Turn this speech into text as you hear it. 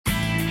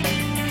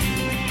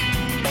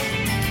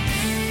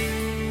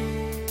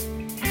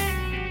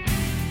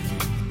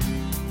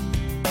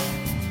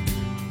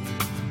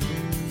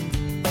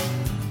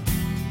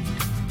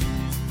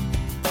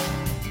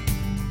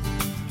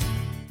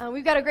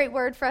got a great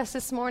word for us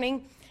this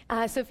morning.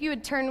 So if you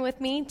would turn with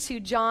me to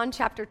John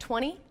chapter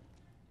 20.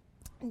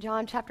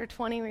 John chapter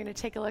 20, we're going to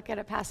take a look at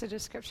a passage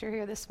of scripture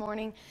here this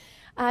morning.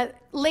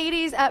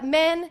 Ladies,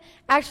 men,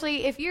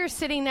 actually, if you're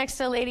sitting next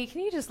to a lady,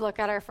 can you just look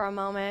at her for a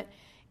moment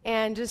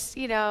and just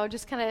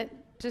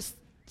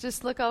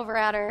look over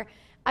at her?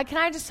 Can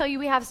I just tell you,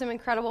 we have some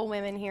incredible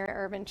women here at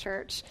Urban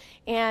Church.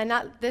 And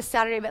not this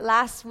Saturday, but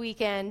last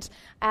weekend,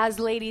 as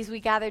ladies,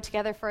 we gathered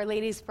together for a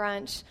ladies'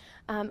 brunch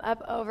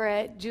up over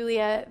at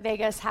Julia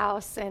Vega's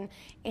house. And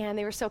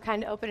they were so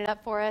kind to open it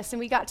up for us. And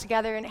we got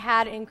together and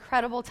had an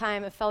incredible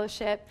time of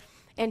fellowship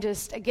and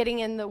just getting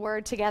in the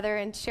Word together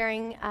and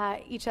sharing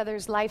each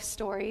other's life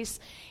stories.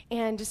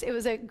 And just it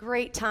was a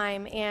great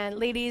time. And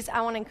ladies,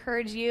 I want to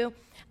encourage you,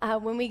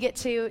 when we get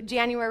to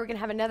January, we're going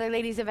to have another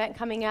ladies event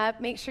coming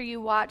up. Make sure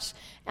you watch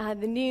the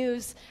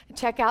news,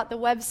 check out the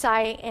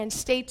website, and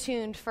stay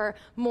tuned for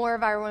more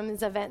of our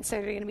women's events that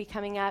are going to be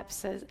coming up.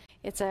 So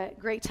it's a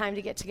great time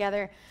to get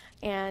together,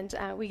 and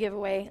we give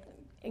away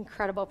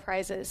incredible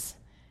prizes.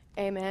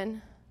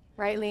 Amen.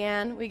 Right,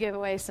 Leanne? We give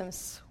away some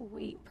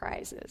sweet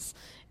prizes.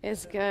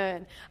 It's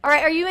good. All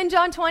right, are you in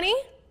John 20?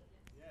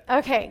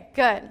 Okay,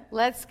 good.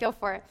 Let's go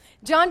for it.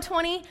 John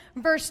 20,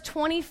 verse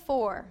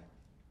 24.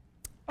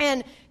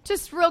 And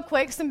just real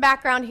quick, some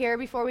background here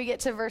before we get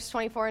to verse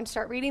 24 and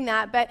start reading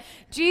that. But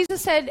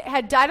Jesus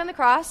had died on the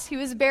cross. He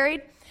was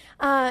buried.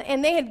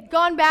 And they had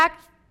gone back.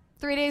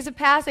 3 days had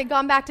passed. They'd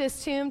gone back to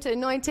his tomb to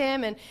anoint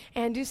him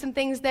and do some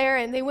things there.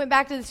 And they went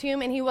back to the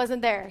tomb, and he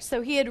wasn't there.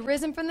 So he had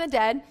risen from the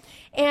dead.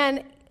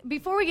 And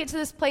before we get to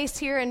this place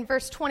here in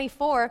verse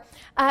 24,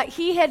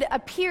 he had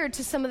appeared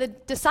to some of the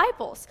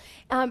disciples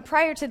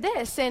prior to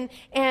this, and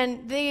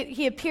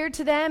he appeared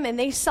to them, and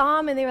they saw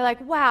him, and they were like,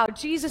 wow,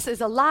 Jesus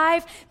is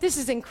alive. This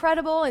is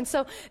incredible. And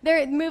so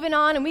they're moving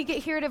on, and we get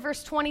here to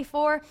verse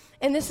 24,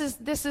 and this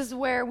is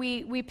where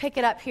we pick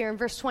it up here in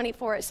verse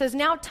 24. It says,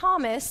 now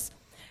Thomas,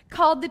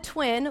 called the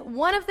twin,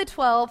 one of the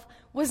 12,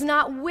 was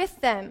not with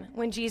them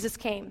when Jesus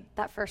came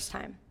that first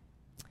time.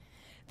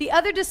 The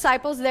other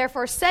disciples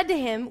therefore said to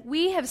him,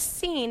 we have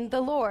seen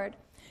the Lord.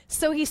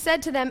 So he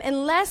said to them,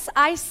 unless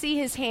I see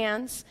his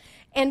hands,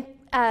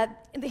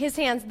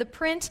 the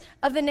print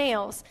of the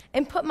nails,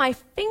 and put my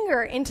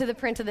finger into the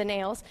print of the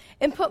nails,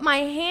 and put my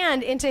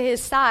hand into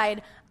his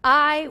side,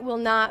 I will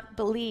not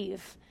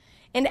believe.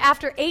 And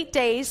after 8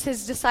 days,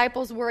 his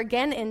disciples were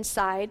again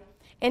inside,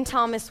 and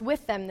Thomas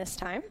with them this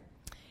time.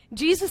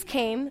 Jesus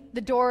came,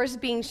 the doors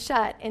being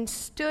shut, and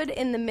stood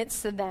in the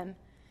midst of them,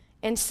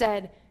 and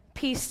said,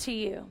 peace to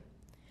you.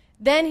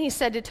 Then he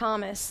said to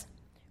Thomas,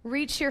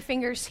 reach your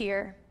fingers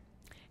here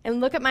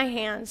and look at my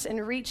hands,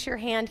 and reach your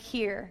hand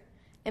here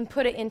and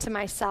put it into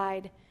my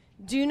side.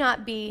 Do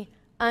not be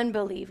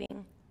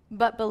unbelieving,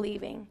 but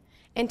believing.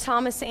 And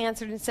Thomas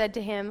answered and said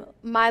to him,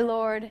 my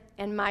Lord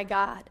and my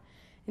God.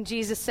 And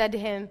Jesus said to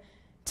him,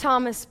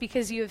 Thomas,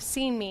 because you have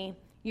seen me,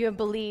 you have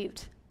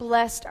believed.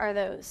 Blessed are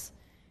those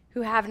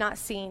who have not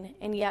seen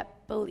and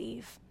yet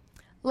believe.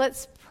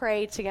 Let's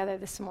pray together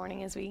this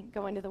morning as we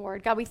go into the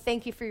Word. God, we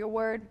thank you for your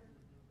Word.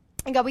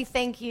 And God, we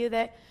thank you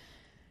that,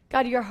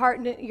 God, your heart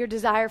and your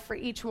desire for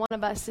each one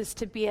of us is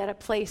to be at a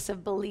place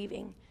of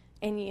believing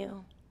in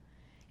you.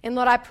 And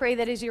Lord, I pray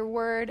that as your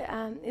Word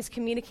is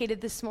communicated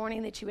this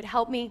morning, that you would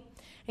help me.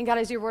 And God,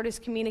 as your Word is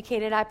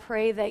communicated, I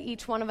pray that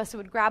each one of us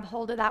would grab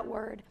hold of that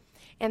Word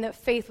and that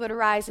faith would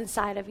arise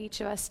inside of each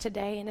of us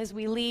today. And as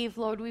we leave,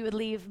 Lord, we would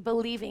leave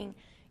believing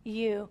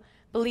you,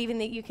 believing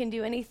that you can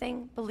do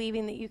anything,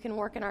 believing that you can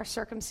work in our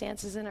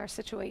circumstances and our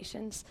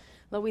situations.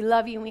 Lord, we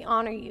love you and we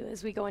honor you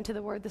as we go into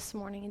the Word this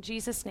morning. In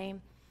Jesus'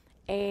 name,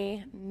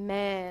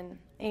 amen.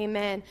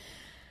 Amen.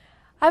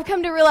 I've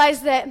come to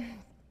realize that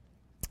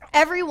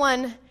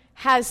everyone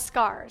has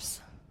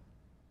scars.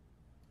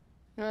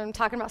 You know what I'm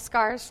talking about,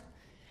 scars?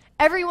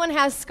 Everyone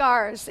has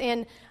scars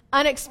in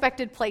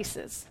unexpected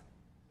places.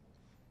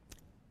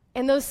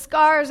 And those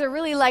scars are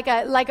really like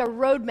a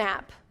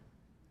roadmap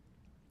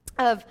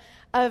of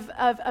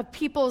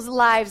people's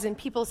lives and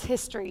people's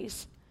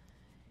histories.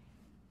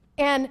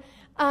 And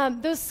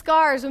those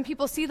scars, when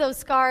people see those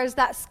scars,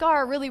 that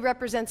scar really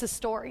represents a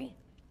story.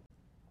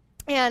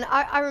 And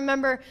I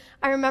remember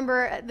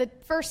the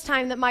first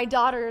time that my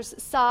daughters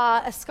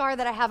saw a scar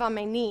that I have on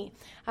my knee.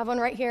 I have one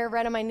right here,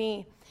 right on my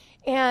knee.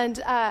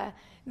 And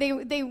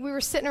we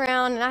were sitting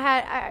around,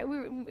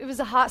 and it was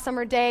a hot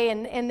summer day,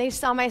 and they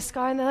saw my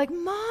scar, and they're like,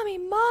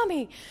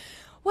 Mommy,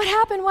 what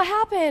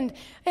happened?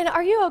 And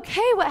are you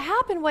okay? What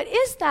happened? What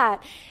is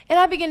that? And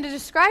I began to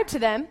describe to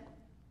them,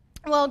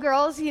 well,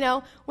 girls,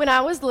 when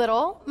I was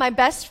little, my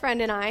best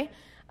friend and I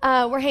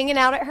were hanging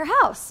out at her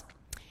house.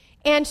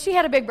 And she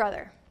had a big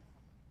brother.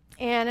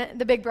 And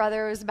the big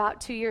brother was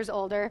about 2 years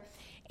older.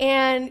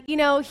 And,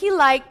 he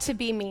liked to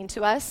be mean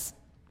to us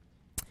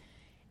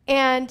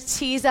and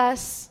tease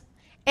us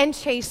and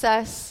chase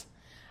us.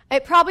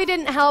 It probably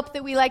didn't help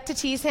that we liked to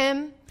tease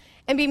him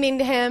and be mean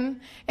to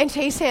him and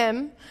chase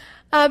him.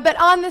 But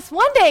on this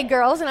one day,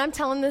 girls, and I'm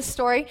telling this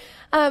story,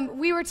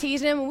 we were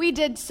teasing him. We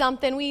did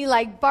something. We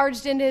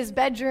barged into his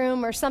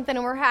bedroom or something,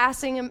 and we're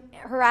harassing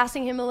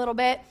him a little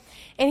bit.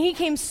 And he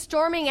came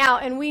storming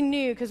out, and we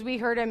knew, because we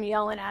heard him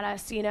yelling at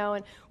us,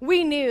 and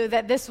we knew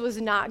that this was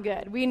not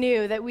good. We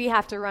knew that we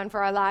have to run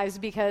for our lives,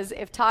 because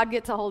if Todd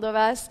gets a hold of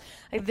us,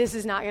 this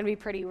is not going to be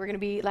pretty. We're going to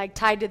be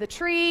tied to the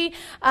tree.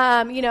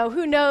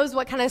 Who knows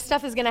what kind of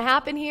stuff is going to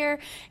happen here.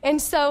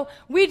 And so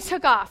we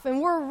took off, and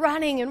we're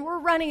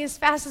running as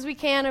fast as we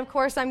can. Of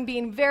course, I'm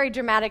being very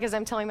dramatic as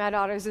I'm telling my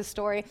daughters this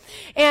story.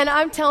 And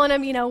I'm telling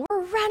them,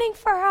 we're running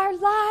for our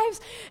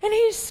lives, and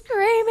he's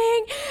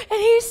screaming, and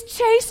he's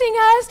chasing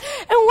us,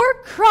 and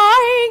we're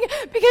crying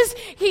because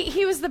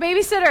he was the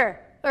babysitter,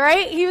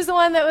 right? He was the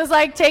one that was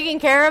taking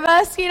care of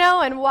us,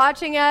 and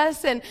watching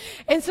us, and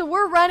so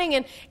we're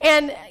running,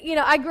 and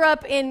I grew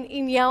up in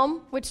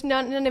Yelm, which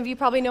none of you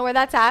probably know where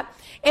that's at,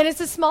 and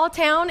it's a small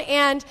town,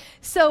 and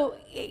so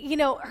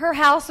her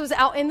house was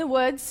out in the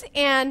woods,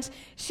 and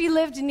she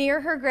lived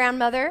near her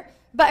grandmother.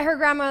 But her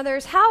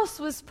grandmother's house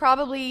was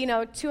probably,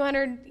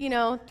 200,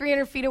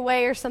 300 feet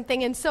away or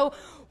something. And so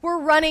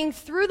we're running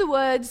through the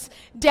woods,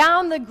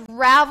 down the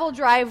gravel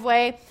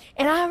driveway,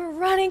 and I'm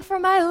running for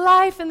my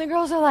life. And the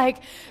girls are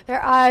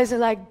their eyes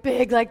are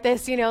big like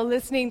this,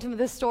 listening to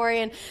the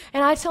story. And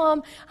I tell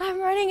them, I'm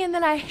running, and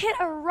then I hit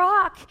a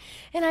rock,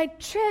 and I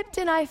tripped,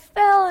 and I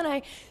fell, and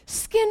I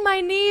skinned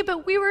my knee.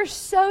 But we were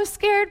so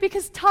scared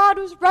because Todd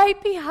was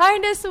right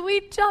behind us, and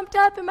we jumped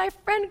up, and my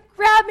friend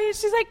grabbed me, and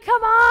she's like,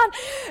 come on.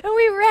 And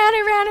we ran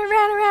and ran and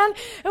ran and ran,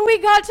 and we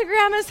got to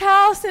Grandma's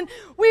house, and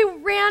we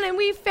ran, and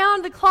we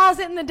found the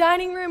closet in the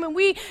dining room, and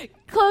we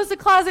closed the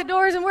closet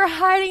doors, and we're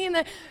hiding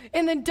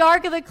in the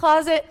dark of the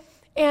closet,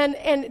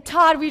 and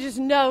Todd, we just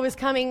know, is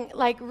coming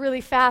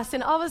really fast.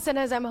 And all of a sudden,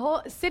 as I'm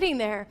sitting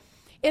there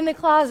in the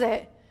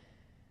closet,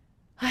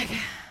 the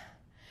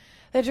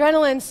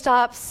adrenaline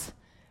stops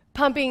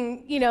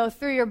pumping,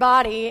 through your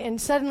body,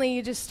 and suddenly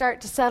you just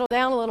start to settle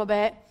down a little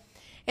bit.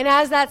 And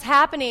as that's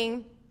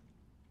happening,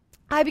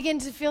 I begin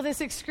to feel this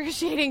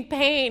excruciating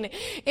pain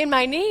in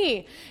my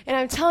knee. And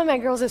I'm telling my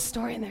girls this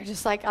story, and they're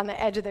just on the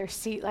edge of their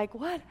seat,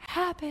 what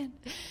happened?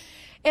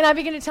 And I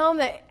begin to tell them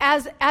that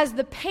as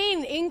the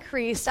pain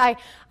increased, I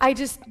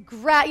just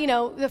grab,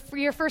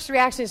 your first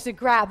reaction is to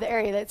grab the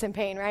area that's in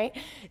pain, right?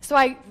 So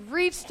I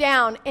reached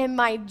down, and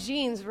my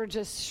jeans were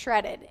just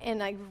shredded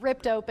and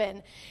ripped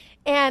open.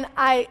 And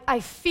I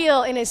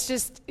feel, and it's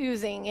just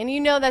oozing.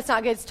 And that's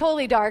not good. It's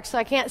totally dark, so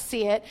I can't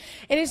see it.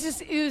 And it's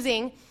just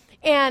oozing.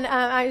 And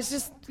I was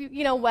just,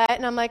 wet,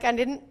 and I'm I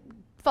didn't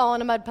fall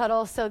in a mud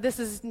puddle, so this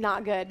is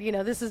not good.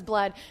 This is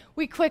blood.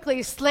 We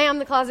quickly slam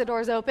the closet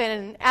doors open,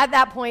 and at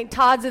that point,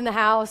 Todd's in the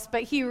house,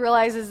 but he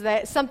realizes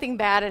that something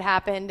bad had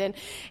happened,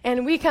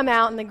 and we come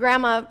out, and the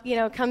grandma,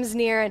 comes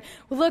near, and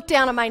we look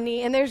down at my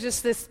knee, and there's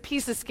just this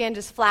piece of skin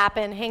just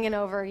flapping, hanging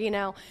over,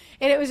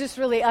 and it was just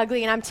really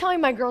ugly. And I'm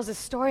telling my girls this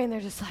story, and they're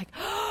just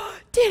oh,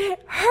 did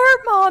it hurt,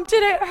 Mom?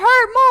 Did it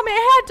hurt, Mom?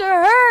 It had to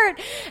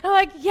hurt. And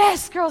I'm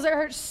yes, girls, it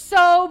hurt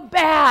so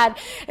bad.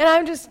 And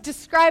I'm just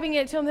describing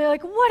it to them. They're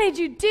what did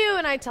you do?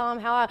 And I tell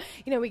them how,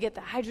 we get the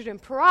hydrogen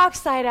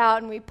peroxide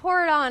out, and we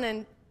pour it on,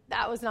 and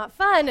that was not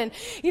fun. And,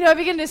 I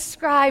begin to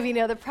describe,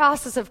 the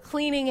process of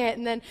cleaning it.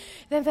 And then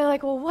they're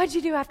well, what'd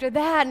you do after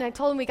that? And I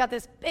told them we got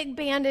this big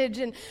bandage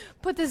and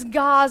put this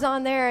gauze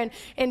on there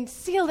and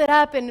sealed it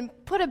up and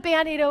put a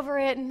Band-Aid over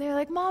it. And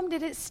they're Mom,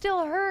 did it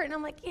still hurt? And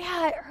I'm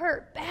yeah, it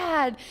hurt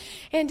bad.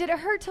 And did it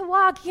hurt to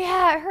walk?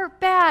 Yeah, it hurt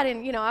bad.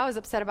 And, I was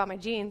upset about my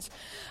jeans.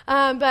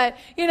 But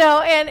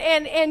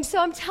so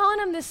I'm telling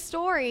them this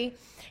story.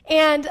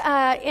 And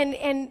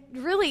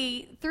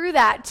really through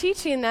that,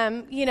 teaching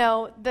them,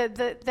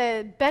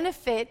 the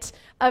benefit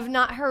of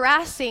not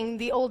harassing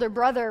the older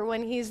brother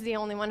when he's the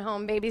only one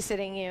home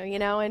babysitting you,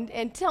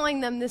 and telling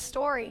them this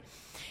story.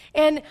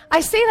 And I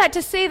say that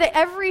to say that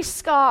every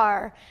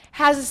scar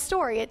has a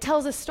story. It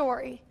tells a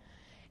story.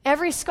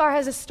 Every scar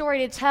has a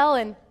story to tell,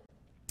 and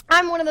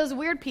I'm one of those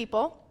weird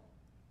people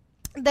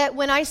that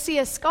when I see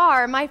a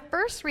scar, my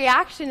first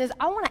reaction is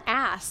I want to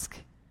ask.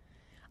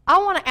 I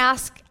want to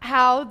ask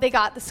how they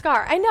got the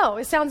scar. I know,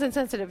 it sounds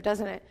insensitive,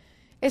 doesn't it?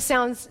 It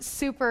sounds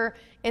super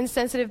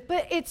insensitive,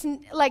 but it's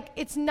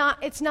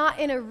not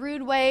in a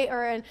rude way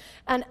or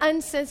an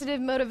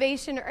unsensitive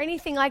motivation or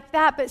anything like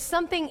that, but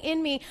something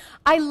in me,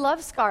 I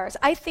love scars.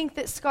 I think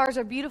that scars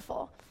are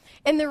beautiful.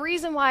 And the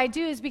reason why I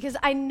do is because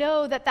I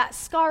know that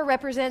scar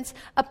represents,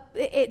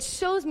 it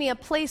shows me a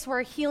place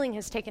where healing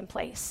has taken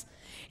place.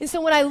 And so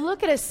when I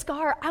look at a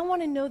scar, I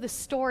want to know the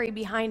story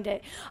behind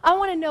it. I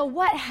want to know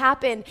what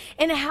happened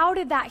and how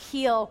did that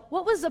heal?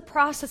 What was the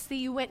process that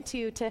you went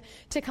to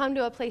come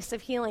to a place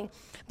of healing?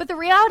 But the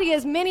reality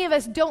is many of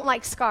us don't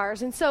like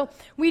scars. And so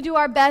we do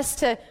our best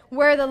to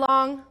wear the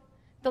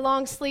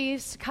long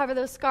sleeves to cover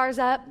those scars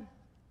up.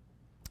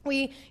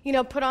 We,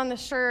 put on the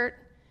shirt,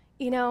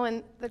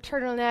 and the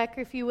turtleneck,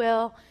 if you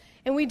will.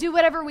 And we do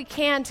whatever we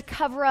can to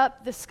cover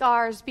up the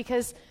scars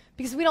because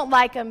we don't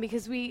like them,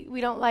 because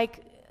we don't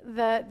like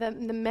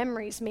the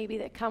memories maybe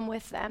that come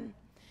with them.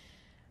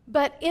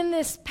 But in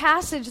this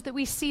passage that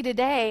we see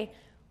today,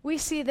 we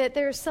see that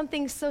there's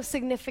something so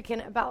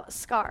significant about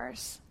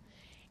scars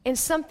and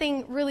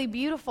something really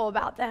beautiful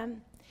about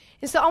them.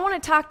 And so I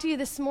want to talk to you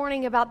this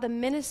morning about the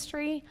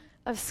ministry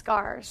of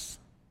scars.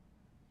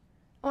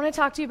 I want to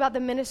talk to you about the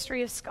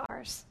ministry of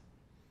scars.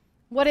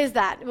 What is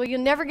that? Well, you're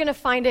never going to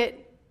find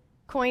it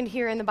coined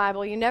here in the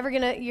Bible. You're never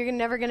going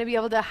to be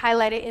able to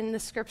highlight it in the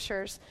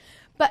scriptures.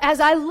 But as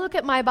I look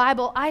at my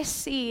Bible, I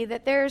see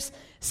that there's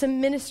some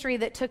ministry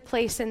that took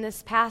place in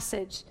this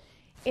passage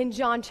in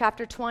John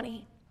chapter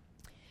 20.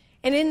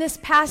 And in this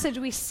passage,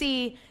 we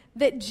see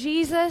that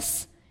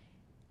Jesus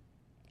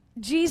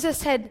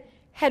had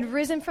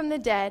risen from the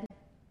dead,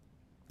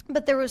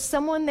 but there was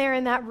someone there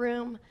in that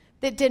room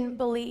that didn't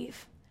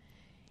believe.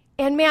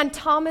 And man,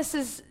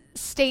 Thomas's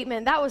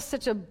statement, that was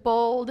such a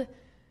bold,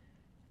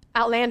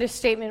 outlandish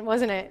statement,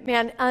 wasn't it?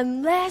 Man,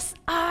 unless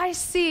I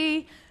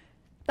see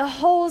the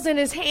holes in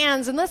his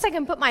hands, unless I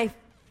can put my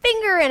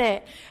finger in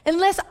it,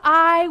 unless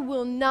I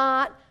will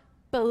not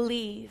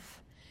believe.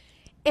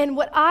 And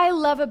what I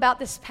love about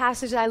this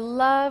passage, I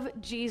love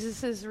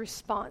Jesus'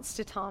 response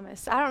to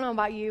Thomas. I don't know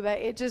about you, but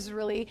it just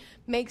really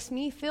makes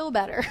me feel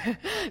better.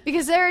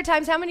 Because there are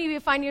times, how many of you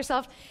find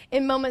yourself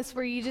in moments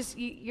where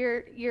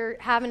you're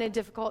having a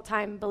difficult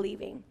time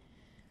believing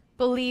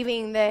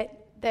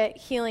that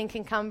healing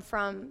can come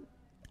from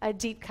a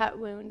deep cut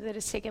wound that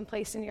has taken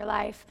place in your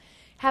life?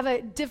 Have a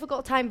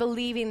difficult time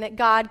believing that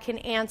God can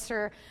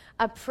answer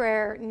a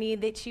prayer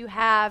need that you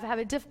have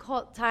a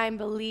difficult time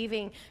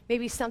believing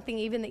maybe something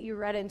even that you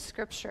read in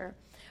Scripture.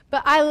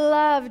 But I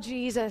love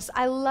Jesus.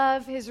 I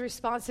love his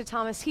response to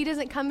Thomas. He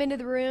doesn't come into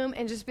the room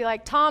and just be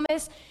like,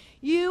 Thomas,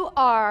 you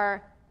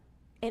are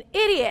an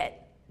idiot.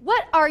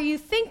 What are you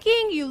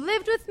thinking? You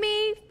lived with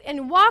me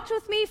and walked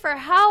with me for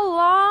how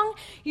long?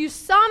 You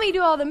saw me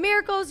do all the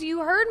miracles.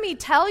 You heard me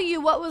tell you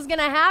what was going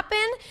to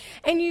happen,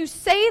 and you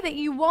say that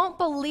you won't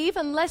believe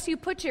unless you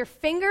put your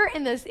finger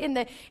in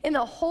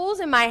the holes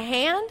in my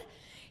hand?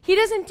 He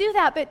doesn't do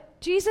that,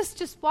 but Jesus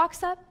just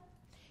walks up.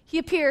 He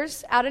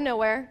appears out of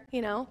nowhere,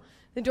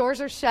 The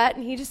doors are shut,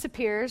 and he just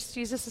appears.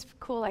 Jesus is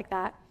cool like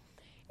that.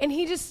 And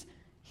he just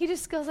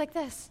goes like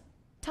this,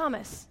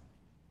 Thomas,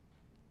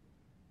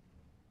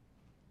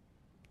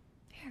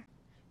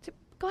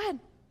 go ahead,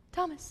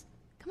 Thomas,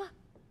 come on,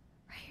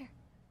 right here.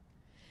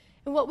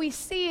 And what we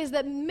see is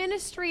that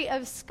ministry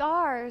of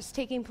scars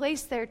taking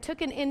place there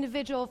took an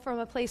individual from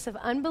a place of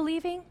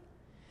unbelieving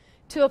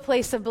to a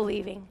place of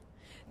believing.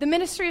 The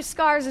ministry of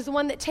scars is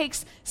one that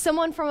takes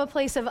someone from a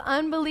place of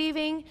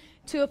unbelieving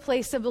to a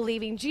place of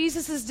believing.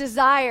 Jesus'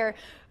 desire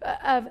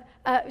of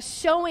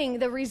showing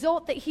the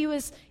result that he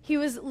was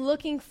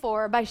looking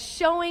for by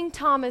showing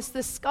Thomas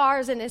the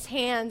scars in his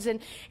hands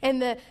and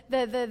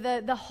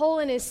the hole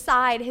in his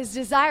side, his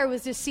desire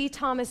was to see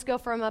Thomas go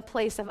from a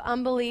place of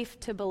unbelief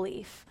to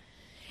belief.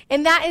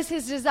 And that is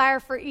his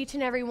desire for each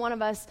and every one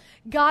of us.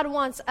 God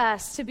wants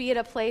us to be at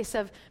a place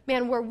of,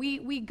 where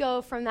we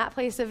go from that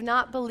place of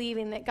not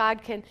believing that God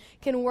can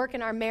work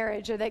in our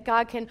marriage, or that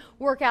God can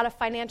work out a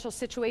financial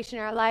situation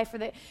in our life, or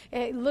that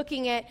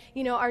looking at,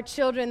 our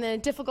children, the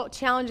difficult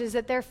challenges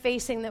that they're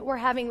facing, that we're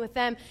having with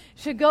them,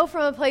 should go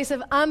from a place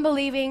of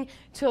unbelieving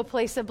to a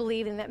place of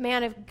believing that,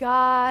 if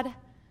God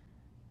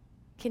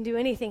can do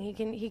anything,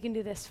 he can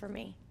do this for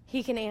me.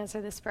 He can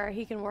answer this prayer.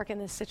 He can work in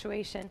this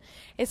situation.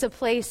 It's a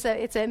place,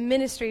 it's a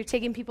ministry of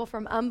taking people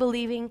from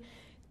unbelieving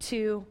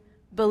to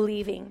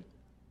believing.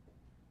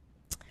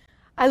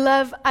 I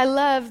love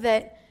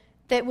that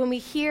when we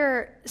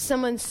hear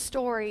someone's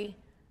story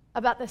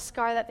about the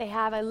scar that they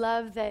have, I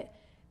love that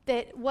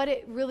what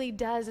it really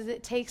does is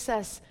it takes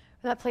us to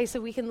that place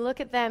that we can look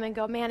at them and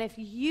go, if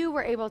you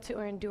were able to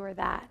endure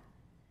that,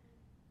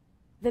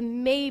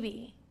 then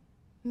maybe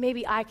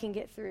I can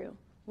get through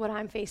what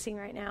I'm facing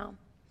right now.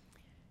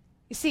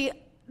 You see,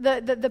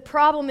 the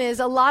problem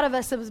is a lot of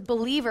us as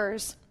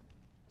believers,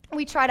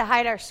 we try to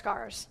hide our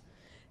scars.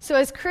 So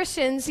as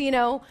Christians,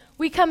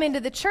 we come into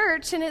the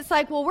church and it's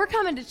like, well, we're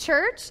coming to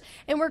church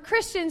and we're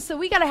Christians, so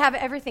we got to have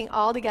everything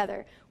all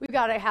together. We've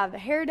got to have the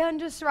hair done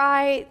just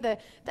right, the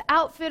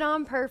outfit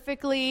on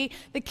perfectly,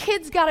 the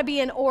kids got to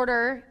be in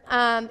order.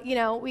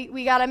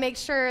 We got to make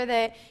sure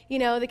that,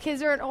 the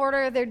kids are in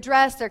order, they're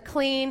dressed, they're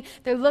clean,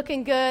 they're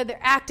looking good, they're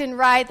acting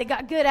right, they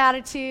got good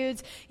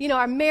attitudes.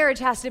 Our marriage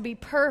has to be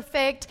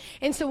perfect.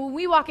 And so when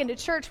we walk into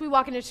church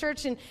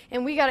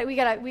and we got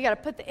to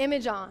put the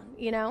image on,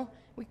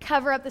 We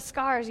cover up the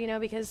scars,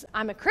 because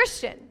I'm a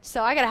Christian,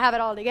 so I got to have it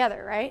all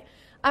together, right?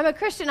 I'm a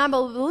Christian, I'm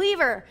a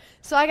believer,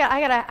 so I got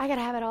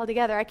to have it all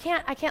together. I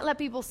can't let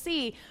people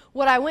see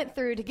what I went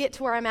through to get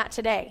to where I'm at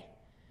today.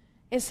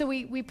 And so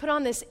we put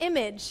on this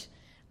image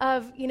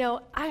of,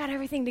 I got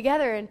everything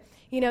together, and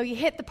you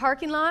hit the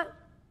parking lot,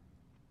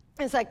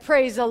 and it's like,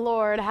 praise the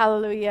Lord,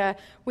 hallelujah,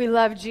 we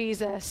love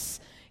Jesus.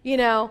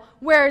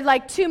 Where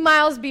like 2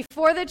 miles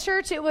before the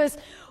church, it was,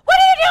 what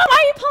are you doing? Why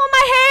are you pulling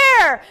my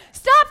hair?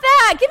 Stop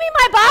that. Give me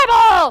my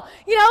Bible.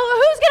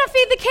 Who's going to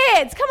feed the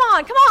kids? Come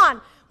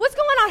on. What's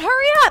going on?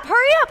 Hurry up.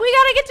 We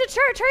got to get to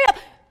church. Hurry up.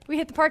 We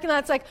hit the parking lot.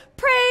 It's like,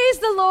 praise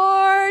the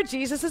Lord.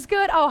 Jesus is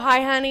good. Oh,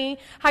 hi, honey.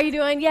 How you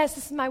doing? Yes,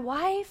 this is my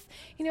wife.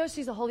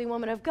 She's a holy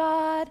woman of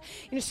God.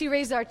 She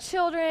raised our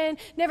children,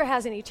 never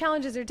has any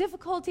challenges or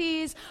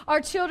difficulties. Our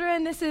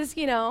children, this is,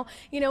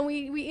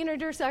 we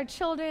introduce our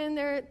children.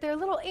 They're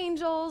little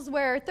angels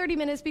where 30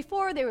 minutes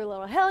before they were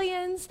little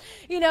hellions,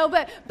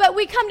 but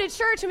we come to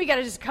church and we got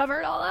to just cover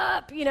it all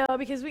up,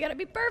 because we got to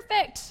be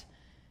perfect.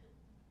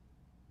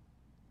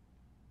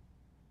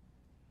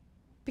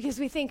 Because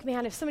we think,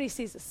 man, if somebody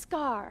sees a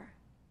scar,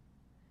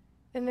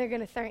 then they're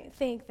going to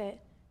think that,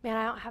 man,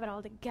 I don't have it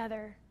all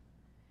together.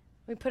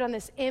 We put on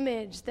this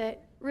image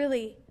that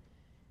really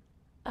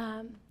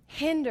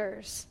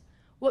hinders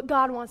what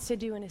God wants to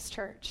do in his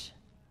church.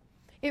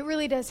 It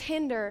really does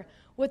hinder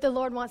what the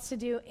Lord wants to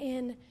do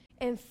in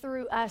and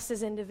through us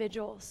as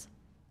individuals.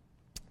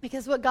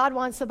 Because what God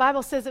wants, the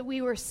Bible says that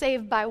we were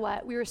saved by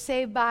what? We were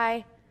saved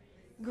by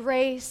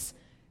grace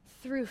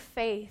through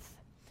faith.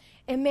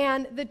 And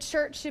man, the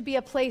church should be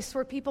a place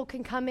where people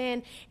can come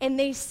in and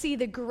they see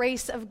the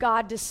grace of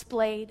God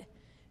displayed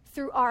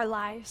through our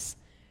lives.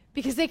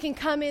 Because they can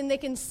come in, they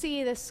can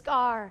see the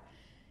scar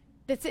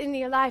that's in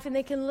your life, and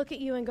they can look at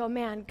you and go,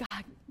 man,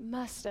 God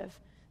must have.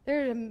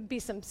 There would be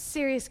some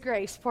serious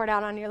grace poured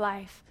out on your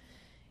life.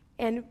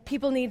 And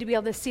people need to be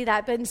able to see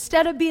that. But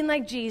instead of being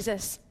like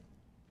Jesus,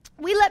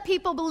 we let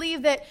people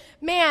believe that,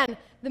 man,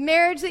 the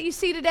marriage that you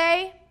see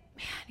today,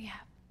 man, yeah,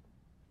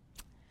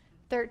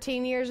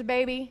 13 years,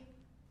 baby.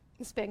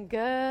 It's been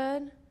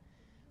good.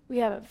 We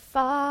haven't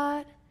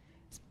fought.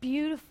 It's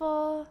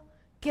beautiful.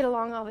 Get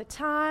along all the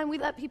time. We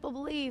let people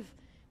believe,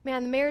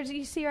 man, the marriage that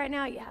you see right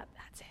now, yeah,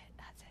 that's it.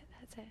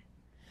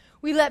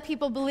 We let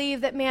people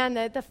believe that, man,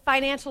 the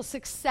financial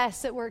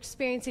success that we're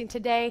experiencing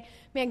today,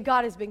 man,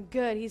 God has been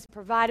good. He's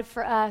provided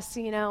for us,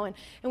 and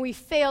we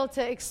fail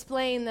to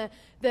explain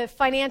the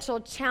financial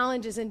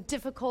challenges and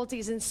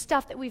difficulties and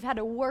stuff that we've had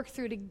to work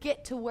through to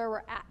get to where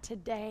we're at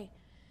today.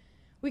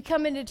 We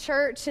come into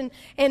church and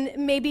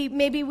maybe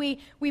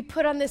we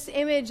put on this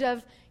image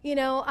of,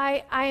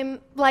 I'm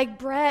like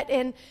Brett,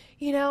 and,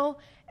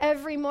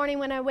 every morning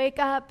when I wake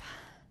up,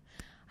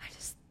 I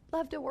just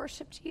love to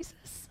worship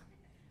Jesus.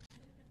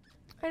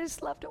 I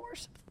just love to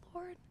worship the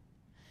Lord.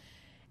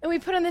 And we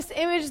put on this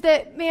image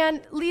that,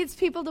 man, leads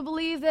people to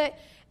believe that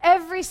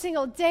every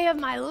single day of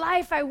my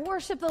life I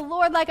worship the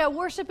Lord like I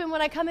worship him when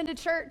I come into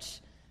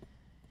church.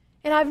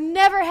 And I've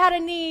never had a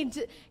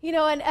need,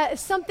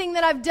 something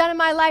that I've done in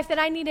my life that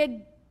I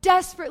needed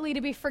desperately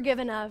to be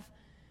forgiven of.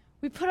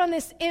 We put on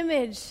this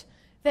image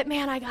that,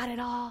 man, I got it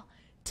all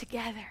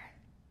together.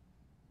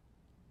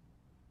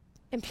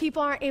 And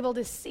people aren't able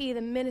to see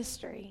the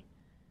ministry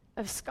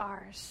of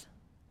scars.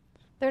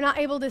 They're not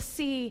able to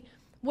see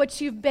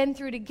what you've been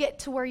through to get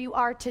to where you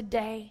are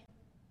today.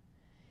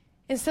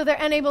 And so they're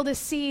unable to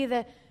see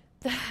the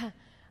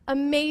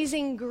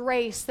amazing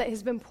grace that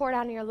has been poured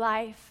out in your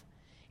life.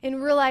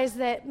 And realize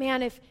that,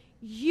 man, if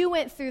you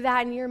went through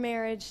that in your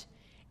marriage,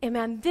 and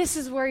man, this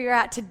is where you're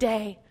at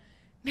today,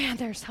 man,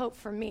 there's hope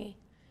for me.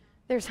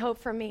 There's hope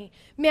for me.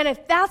 Man,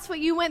 if that's what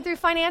you went through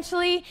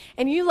financially,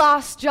 and you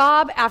lost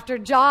job after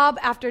job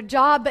after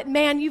job, but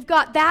man, you've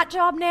got that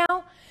job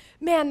now,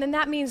 man, then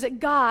that means that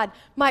God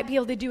might be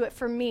able to do it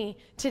for me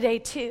today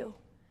too.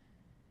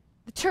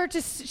 The church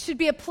should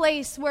be a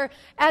place where,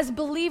 as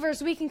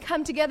believers, we can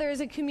come together as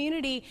a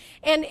community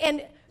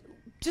and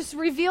just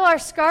reveal our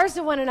scars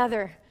to one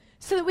another,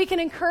 so that we can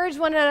encourage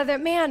one another.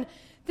 Man,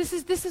 this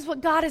is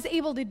what God is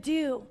able to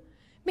do.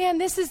 Man,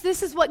 this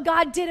is what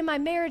God did in my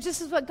marriage.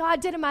 This is what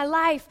God did in my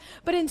life.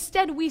 But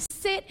instead, we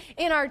sit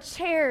in our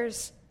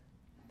chairs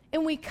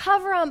and we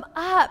cover them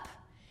up.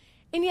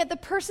 And yet the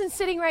person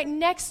sitting right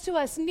next to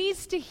us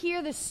needs to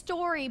hear the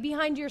story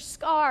behind your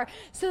scar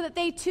so that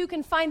they too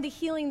can find the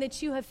healing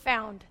that you have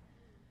found.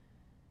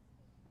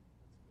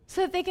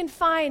 So that they can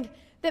find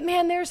that,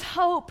 man, there's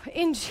hope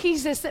in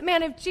Jesus. That,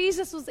 man, if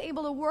Jesus was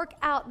able to work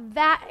out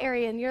that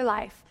area in your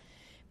life,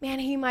 man,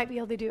 he might be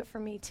able to do it for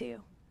me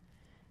too.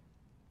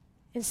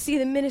 And see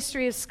the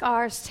ministry of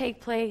scars take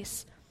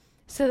place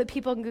so that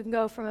people can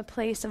go from a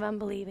place of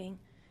unbelieving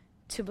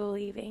to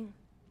believing.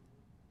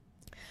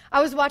 I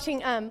was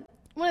watching,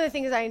 one of the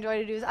things I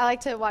enjoy to do is I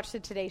like to watch the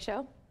Today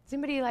Show. Does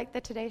anybody like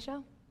the Today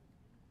Show?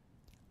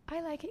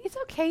 I like it. It's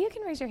okay. You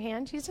can raise your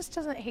hand. Jesus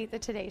doesn't hate the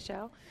Today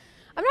Show.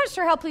 I'm not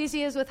sure how pleased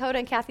he is with Hoda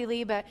and Kathy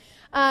Lee, but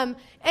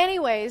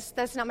anyways,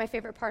 that's not my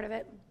favorite part of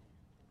it.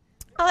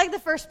 I like the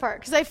first part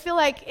because I feel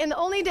like, and the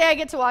only day I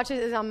get to watch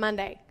it is on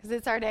Monday because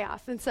it's our day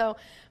off. And so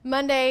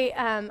Monday,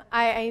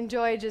 I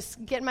enjoy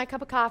just getting my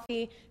cup of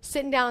coffee,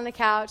 sitting down on the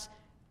couch,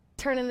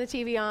 turning the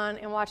TV on,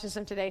 and watching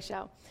some Today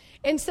Show.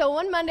 And so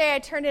one Monday I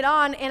turned it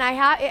on, and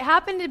it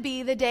happened to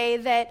be the day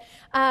that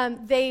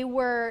they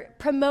were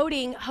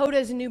promoting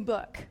Hoda's new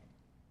book.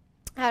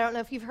 I don't know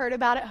if you've heard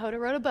about it. Hoda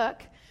wrote a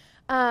book.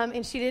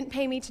 And she didn't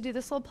pay me to do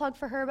this little plug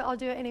for her, but I'll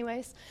do it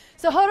anyways.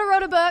 So Hoda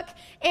wrote a book,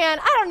 and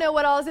I don't know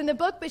what all is in the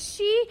book, but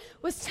she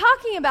was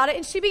talking about it,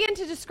 and she began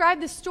to describe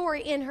the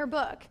story in her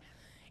book.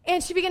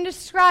 And she began to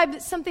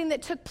describe something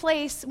that took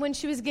place when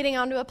she was getting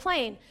onto a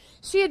plane.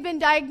 She had been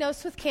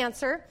diagnosed with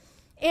cancer,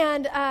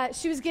 And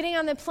she was getting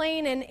on the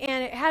plane,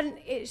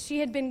 and she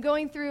had been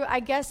going through,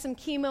 I guess, some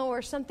chemo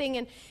or something,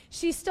 and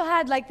she still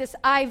had like this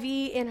IV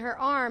in her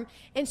arm.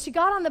 And she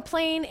got on the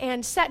plane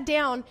and sat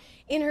down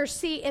in her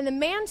seat, and the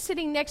man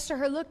sitting next to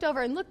her looked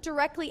over and looked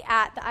directly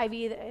at the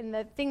IV and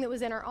the thing that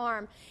was in her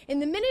arm.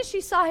 And the minute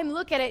she saw him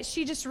look at it,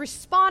 she just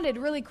responded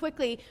really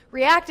quickly,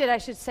 reacted,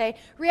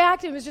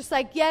 was just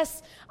like,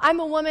 yes, I'm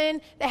a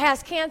woman that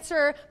has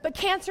cancer, but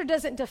cancer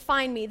doesn't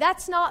define me.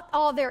 That's not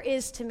all there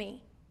is to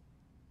me.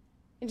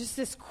 And just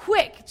this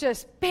quick,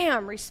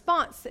 bam,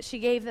 response that she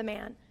gave the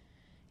man.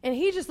 And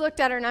he just looked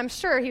at her, and I'm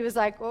sure he was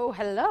like, oh,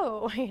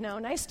 hello,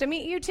 nice to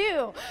meet you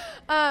too.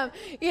 And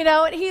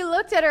he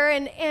looked at her,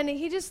 and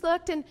he just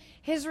looked, and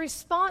his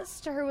response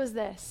to her was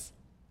this.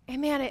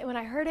 And man, when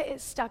I heard it,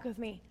 it stuck with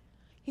me.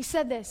 He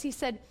said this. He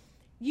said,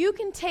 you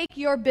can take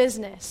your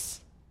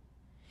business,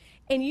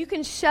 and you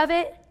can shove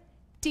it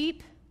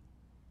deep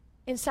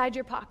inside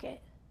your pocket.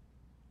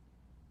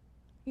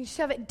 You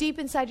shove it deep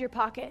inside your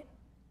pocket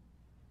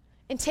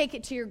and take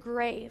it to your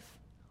grave,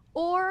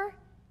 or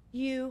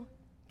you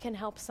can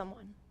help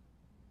someone.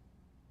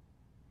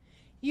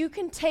 You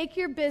can take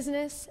your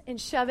business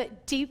and shove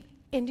it deep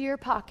into your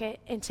pocket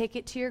and take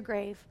it to your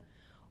grave,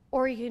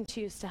 or you can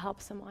choose to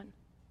help someone.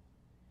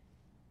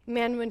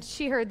 Man, when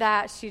she heard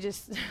that, she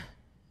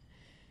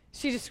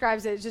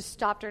describes it just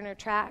stopped her in her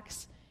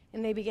tracks,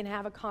 and they began to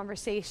have a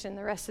conversation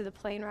the rest of the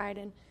plane ride,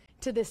 and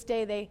to this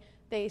day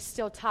they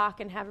still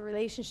talk and have a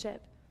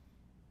relationship.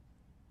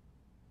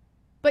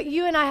 But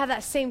you and I have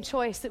that same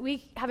choice, that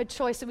we have a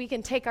choice that we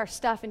can take our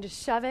stuff and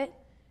just shove it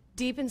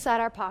deep inside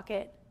our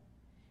pocket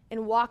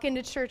and walk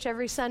into church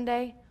every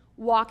Sunday,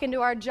 walk into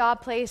our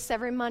job place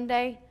every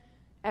Monday,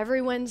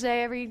 every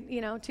Wednesday, every,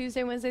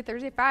 Tuesday, Wednesday,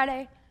 Thursday,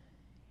 Friday,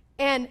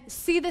 and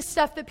see the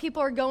stuff that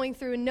people are going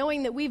through and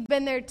knowing that we've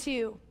been there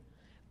too,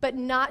 but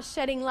not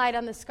shedding light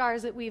on the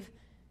scars that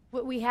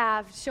what we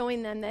have,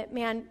 showing them that,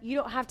 man, you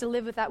don't have to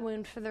live with that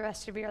wound for the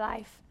rest of your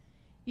life.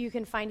 You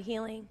can find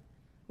healing.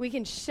 We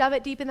can shove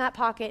it deep in that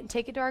pocket and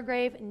take it to our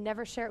grave and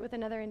never share it with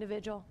another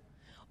individual.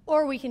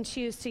 Or we can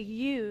choose to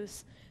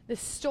use the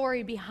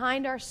story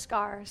behind our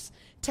scars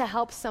to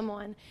help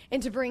someone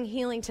and to bring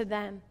healing to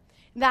them.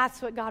 That's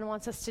what God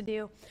wants us to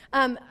do.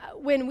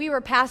 When we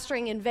were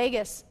pastoring in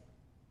Vegas,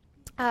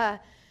 I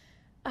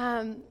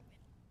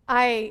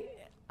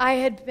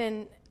had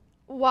been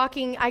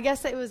walking, I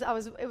guess it was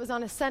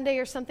on a Sunday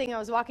or something. I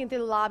was walking through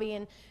the lobby,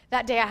 and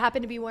that day I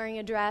happened to be wearing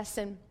a dress,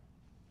 and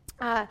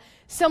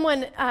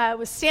someone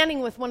was standing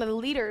with one of the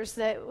leaders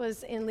that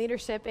was in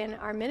leadership in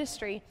our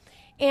ministry,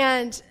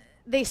 and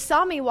they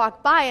saw me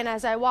walk by, and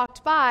as I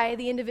walked by,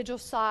 the individual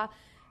saw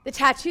the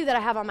tattoo that I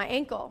have on my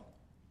ankle.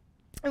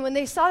 And when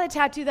they saw the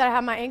tattoo that I have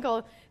on my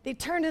ankle, they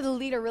turned to the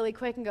leader really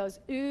quick and goes,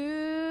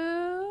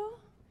 ooh,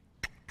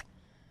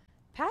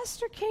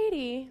 Pastor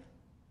Katie,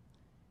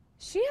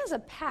 she has a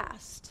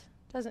past,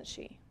 doesn't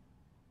she?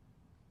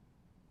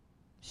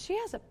 She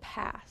has a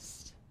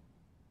past.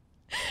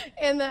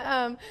 And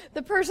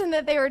the person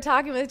that they were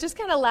talking with just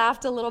kind of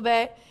laughed a little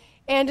bit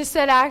and just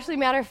said, actually,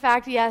 matter of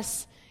fact,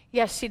 yes,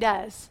 she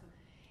does.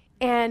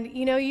 And,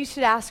 you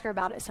should ask her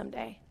about it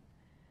someday.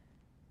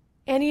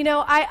 And,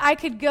 I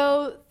could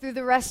go through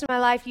the rest of my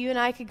life, you and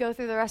I could go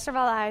through the rest of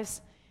our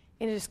lives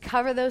and just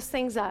cover those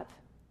things up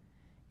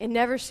and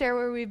never share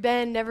where we've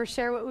been, never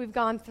share what we've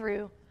gone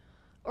through.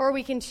 Or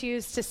we can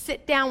choose to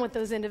sit down with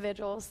those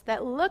individuals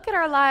that look at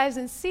our lives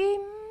and see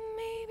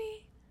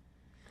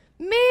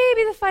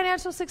maybe the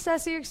financial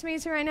success that you're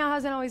experiencing right now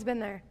hasn't always been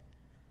there.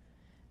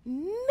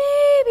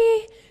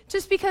 Maybe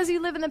just because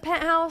you live in the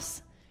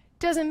penthouse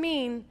doesn't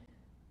mean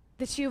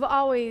that you've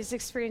always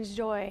experienced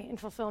joy and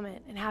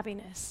fulfillment and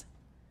happiness.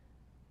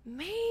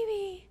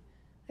 Maybe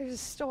there's a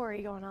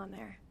story going on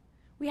there.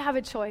 We have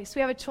a choice.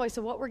 We have a choice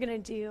of what we're going to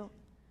do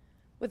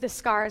with the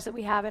scars that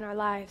we have in our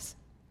lives.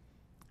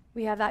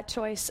 We have that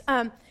choice.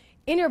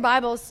 In your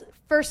Bibles,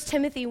 1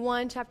 Timothy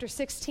 1, chapter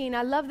 16,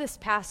 I love this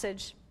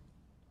passage.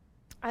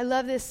 I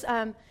love this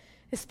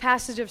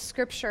passage of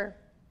Scripture.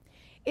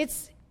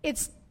 It's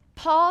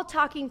Paul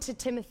talking to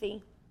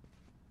Timothy,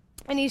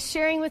 and he's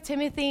sharing with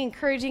Timothy,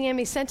 encouraging him.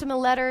 He sent him a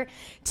letter.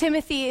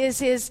 Timothy is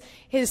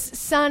his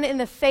son in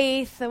the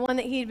faith, the one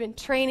that he'd been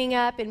training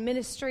up in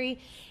ministry,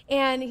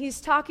 and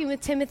he's talking with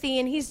Timothy,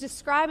 and he's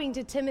describing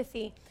to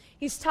Timothy.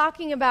 He's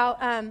talking about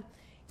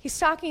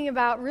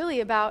really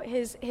about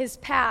his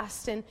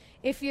past. And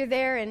if you're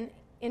there in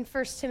 1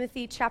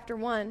 Timothy chapter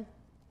 1,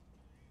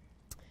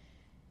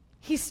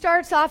 he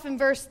starts off in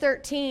verse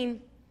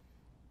 13.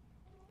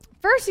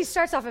 First, he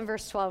starts off in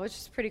verse 12, which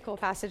is a pretty cool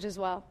passage as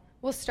well.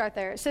 We'll start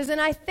there. It says,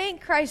 "And I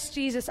thank Christ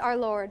Jesus our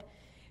Lord,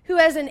 who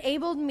has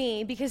enabled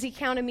me because he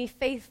counted me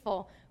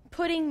faithful,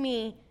 putting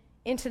me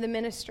into the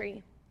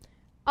ministry.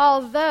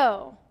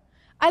 Although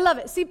I love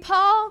it. See,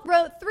 Paul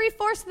wrote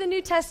 3/4 of the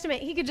New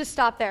Testament. He could just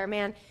stop there,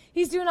 man.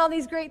 He's doing all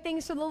these great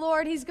things for the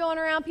Lord. He's going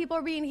around. People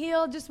are being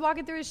healed, just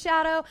walking through his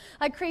shadow.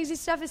 Like crazy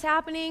stuff is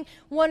happening.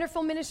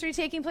 Wonderful ministry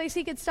taking place.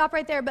 He could stop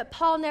right there, but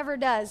Paul never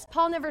does.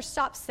 Paul never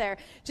stops there,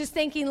 just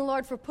thanking the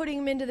Lord for putting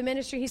him into the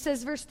ministry. He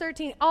says, verse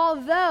 13,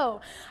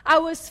 although I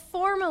was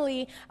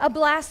formerly a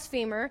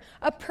blasphemer,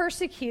 a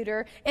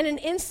persecutor, and an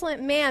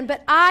insolent man,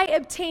 but I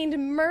obtained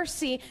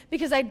mercy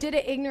because I did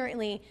it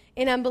ignorantly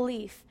in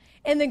unbelief.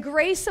 And the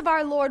grace of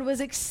our Lord was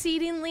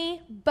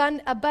exceedingly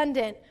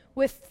abundant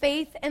with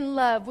faith and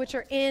love, which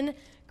are in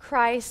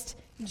Christ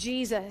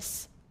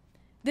Jesus.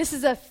 This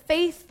is a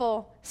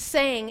faithful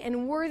saying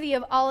and worthy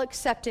of all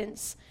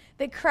acceptance,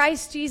 that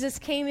Christ Jesus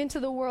came into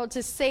the world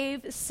to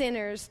save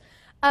sinners,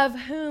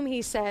 of whom,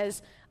 he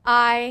says,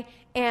 I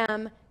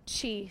am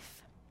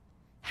chief.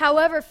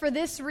 However, for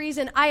this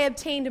reason I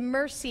obtained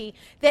mercy,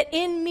 that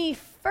in me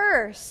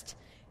first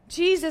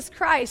Jesus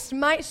Christ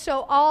might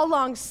show all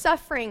long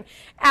suffering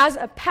as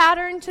a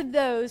pattern to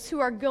those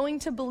who are going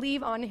to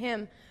believe on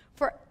him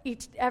for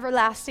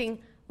everlasting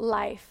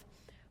life.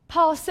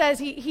 Paul says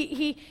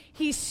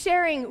he's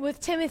sharing with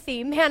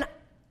Timothy, man,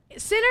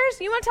 sinners,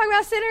 you want to talk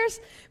about sinners?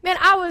 Man,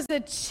 I was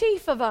the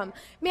chief of them.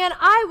 Man,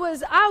 I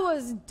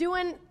was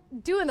doing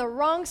the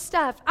wrong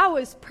stuff. I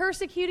was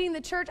persecuting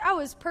the church. I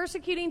was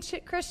persecuting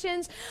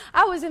Christians.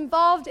 I was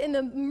involved in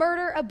the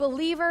murder of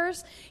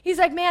believers. He's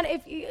like, man,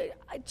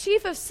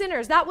 chief of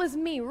sinners, that was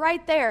me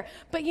right there.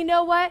 But you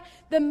know what?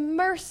 The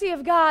mercy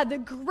of God, the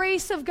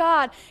grace of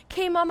God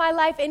came on my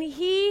life, and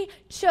he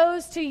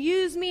chose to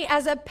use me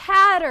as a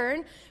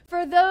pattern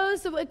for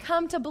those that would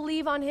come to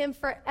believe on him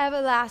for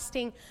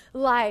everlasting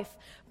life.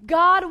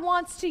 God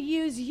wants to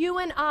use you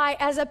and I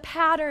as a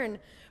pattern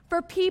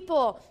for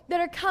people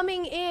that are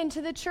coming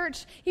into the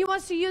church. He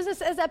wants to use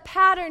us as a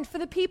pattern for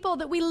the people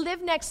that we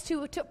live next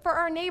to, for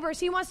our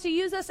neighbors. He wants to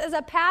use us as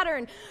a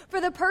pattern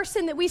for the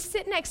person that we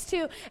sit next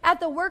to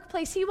at the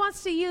workplace. He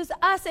wants to use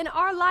us in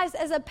our lives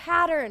as a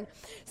pattern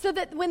so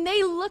that when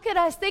they look at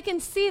us, they can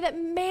see that,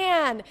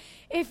 man,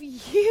 if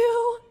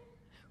you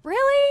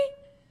really,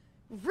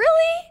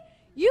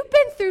 you've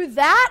been through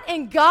that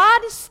and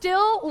God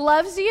still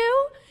loves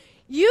you,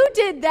 you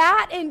did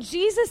that and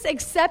Jesus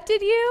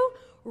accepted you,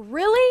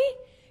 really?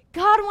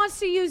 God wants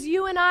to use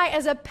you and I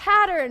as a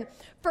pattern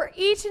for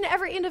each and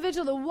every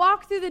individual to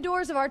walk through the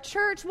doors of our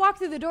church, walk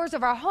through the doors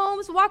of our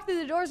homes, walk through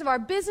the doors of our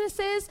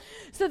businesses,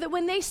 so that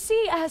when they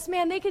see us,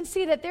 man, they can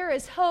see that there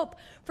is hope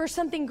for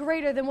something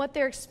greater than what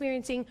they're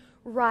experiencing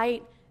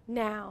right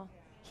now.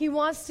 He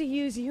wants to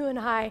use you and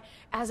I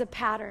as a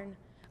pattern.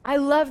 I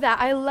love that.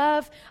 I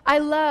love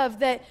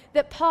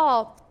that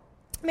Paul,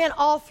 man,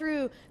 all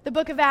through the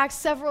book of Acts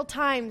several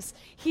times,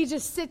 he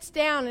just sits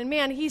down and,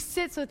 man, he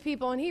sits with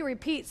people and he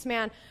repeats,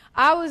 man,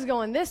 I was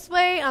going this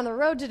way on the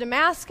road to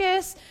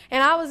Damascus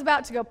and I was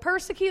about to go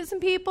persecute some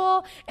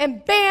people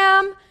and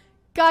bam,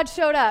 God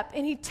showed up.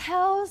 And he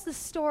tells the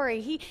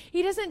story.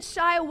 He doesn't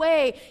shy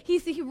away.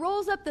 He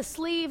rolls up the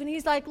sleeve and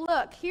he's like,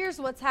 look, here's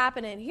what's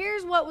happening.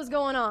 Here's what was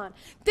going on.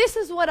 This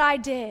is what I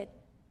did.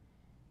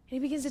 And he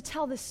begins to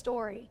tell this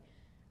story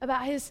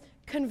about his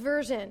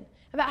conversion,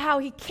 about how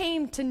he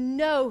came to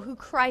know who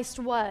Christ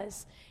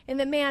was. And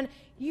that, man,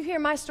 you hear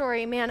my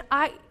story, man,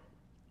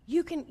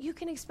 you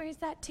can experience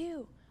that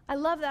too. I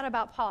love that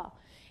about Paul.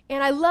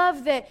 And I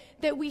love that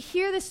we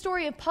hear the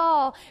story of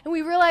Paul and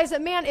we realize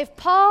that, man, if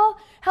Paul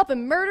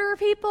helping murder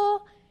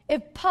people,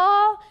 if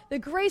Paul, the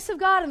grace of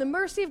God and the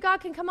mercy of God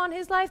can come on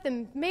his life,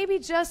 then maybe,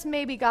 just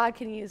maybe, God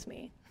can use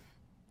me.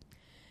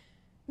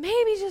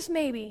 Maybe, just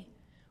maybe,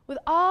 with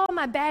all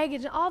my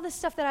baggage and all the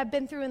stuff that I've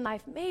been through in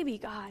life, maybe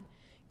God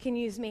can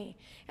use me.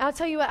 And I'll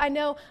tell you what, I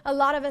know a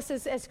lot of us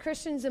as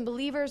Christians and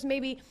believers,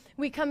 maybe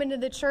we come into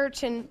the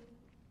church and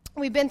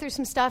we've been through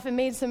some stuff and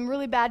made some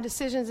really bad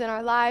decisions in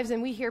our lives,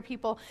 and we hear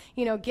people,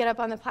 get up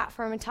on the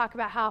platform and talk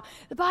about how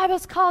the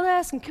Bible's called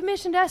us and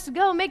commissioned us to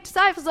go and make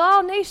disciples of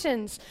all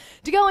nations,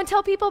 to go and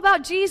tell people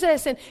about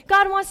Jesus, and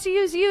God wants to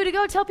use you to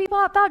go tell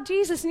people about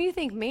Jesus. And you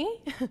think,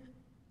 me?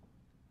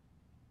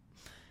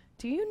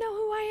 Do you know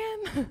who I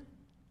am?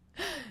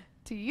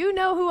 Do you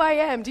know who I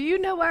am? Do you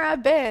know where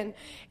I've been?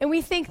 And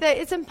we think that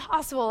it's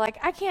impossible. Like,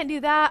 I can't do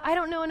that. I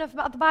don't know enough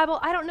about the Bible.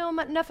 I don't know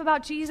enough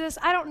about Jesus.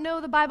 I don't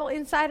know the Bible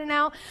inside and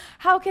out.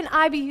 How can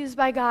I be used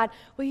by God?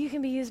 Well, you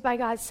can be used by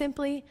God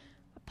simply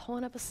by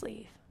pulling up a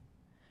sleeve,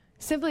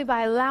 simply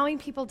by allowing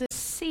people to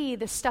see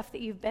the stuff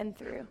that you've been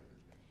through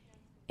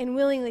and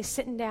willingly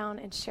sitting down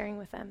and sharing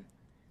with them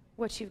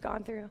what you've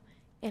gone through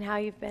and how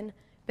you've been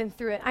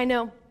through it. I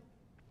know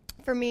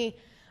for me,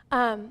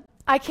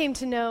 I came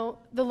to know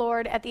the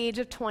Lord at the age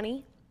of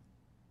 20,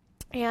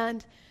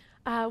 and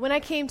when I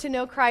came to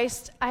know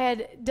Christ, I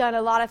had done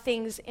a lot of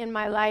things in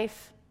my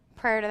life.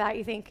 Prior to that,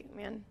 you think,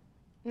 man,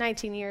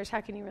 19 years,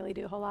 how can you really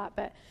do a whole lot?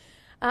 But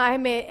I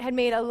had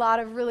made a lot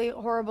of really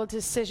horrible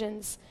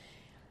decisions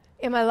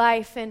in my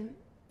life and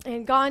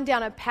gone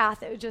down a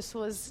path that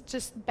was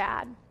just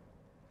bad.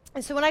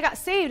 And so when I got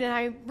saved and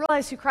I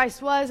realized who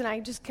Christ was, and I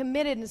just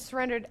committed and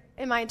surrendered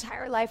in my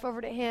entire life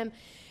over to him,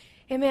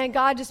 And man,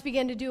 God just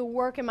began to do a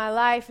work in my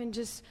life and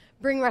just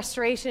bring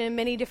restoration in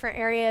many different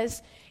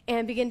areas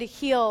and begin to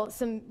heal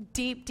some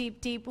deep, deep,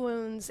 deep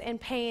wounds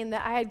and pain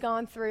that I had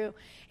gone through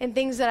and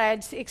things that I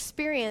had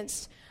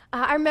experienced.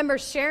 I remember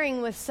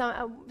sharing with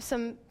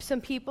some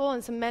people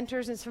and some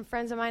mentors and some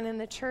friends of mine in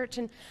the church,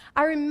 and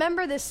I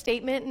remember this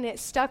statement, and it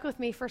stuck with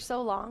me for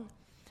so long.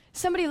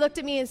 Somebody looked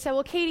at me and said,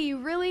 well, Katie, you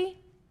really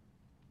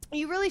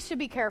should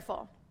be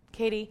careful,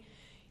 Katie.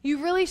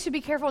 You really should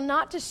be careful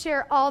not to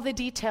share all the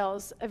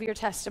details of your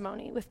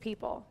testimony with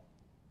people.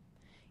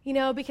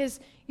 Because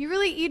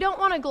you don't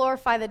want to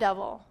glorify the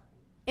devil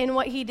in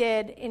what he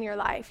did in your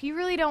life. You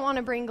really don't want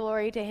to bring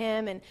glory to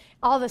him and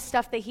all the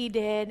stuff that he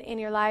did in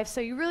your life.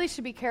 So you really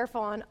should be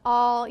careful on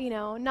all,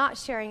 not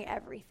sharing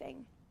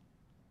everything.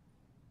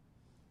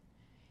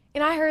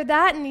 And I heard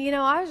that, and,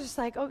 I was just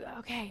like, oh,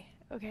 okay,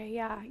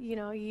 yeah,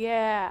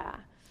 yeah.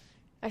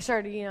 I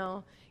started,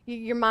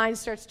 your mind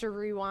starts to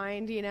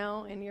rewind,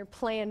 and you're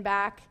playing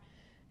back,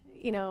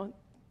 the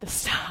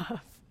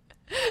stuff,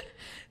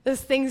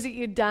 those things that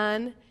you've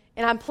done,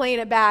 and I'm playing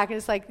it back, and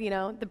it's like,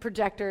 the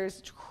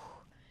projectors,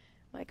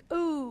 like,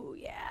 ooh,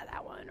 yeah,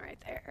 that one right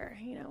there,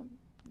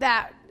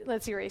 that,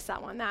 let's erase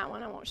that one, I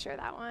won't share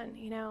that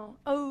one,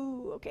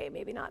 oh, okay,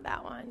 maybe not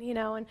that one,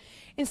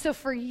 and so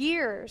for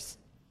years,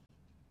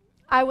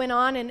 I went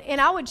on,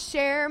 and I would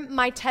share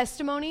my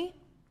testimony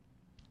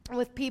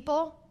with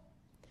people.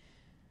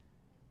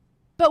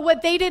 But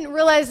what they didn't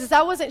realize is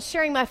I wasn't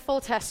sharing my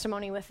full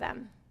testimony with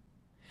them.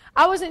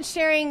 I wasn't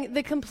sharing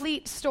the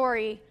complete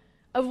story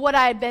of what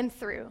I had been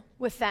through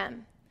with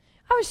them.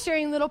 I was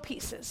sharing little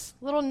pieces,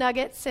 little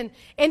nuggets, and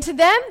to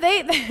them,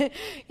 they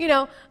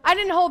I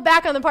didn't hold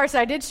back on the parts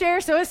that I did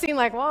share, so it seemed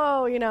like,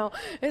 whoa,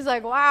 it's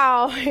like,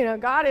 wow,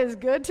 God is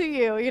good to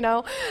you,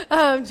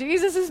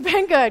 Jesus has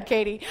been good,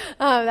 Katie.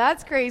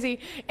 That's crazy.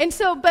 And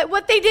so, but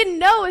what they didn't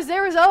know is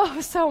there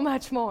was so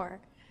much more.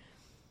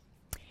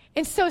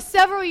 And so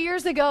several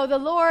years ago, the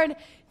Lord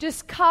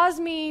just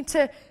caused me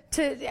to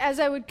as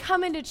I would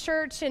come into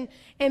church and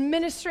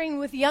ministering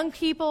with young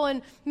people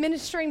and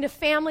ministering to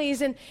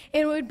families, and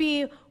it would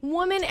be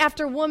woman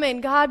after woman,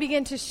 God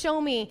began to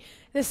show me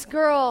this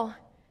girl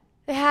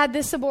that had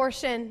this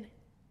abortion,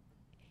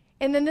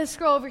 and then this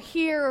girl over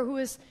here who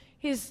is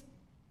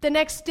the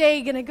next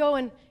day going to go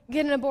and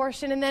get an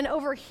abortion, and then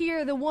over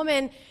here the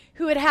woman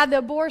who had the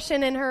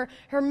abortion, and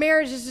her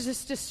marriage is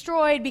just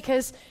destroyed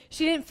because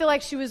she didn't feel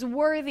like she was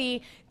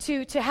worthy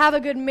to have a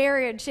good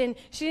marriage, and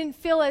she didn't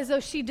feel as though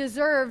she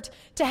deserved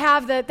to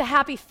have the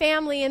happy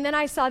family. And then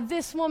I saw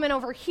this woman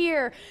over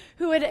here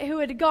who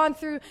had gone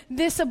through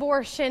this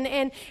abortion,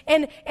 and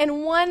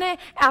one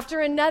after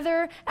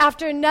another,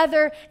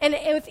 and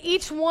with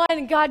each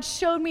one, God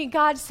showed me,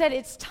 God said,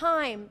 it's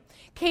time.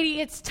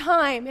 Katie, it's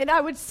time. And I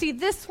would see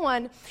this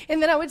one,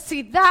 and then I would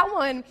see that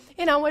one,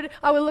 and I would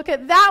look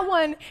at that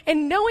one,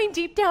 and knowing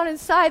deep down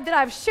inside that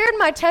I've shared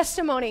my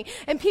testimony,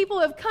 and people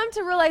have come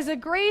to realize the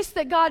grace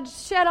that God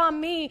shed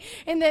on me,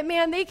 and that,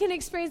 man, they can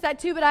experience that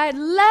too. But I had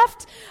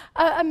left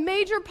a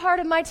major part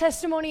of my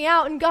testimony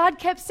out, and God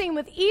kept saying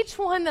with each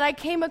one that I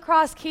came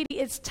across, Katie,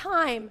 it's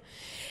time.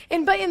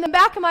 But in the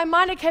back of my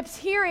mind, I kept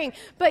hearing,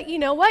 but you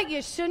know what?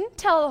 You shouldn't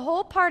tell the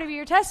whole part of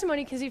your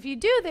testimony, because if you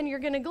do, then you're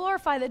going to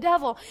glorify the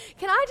devil.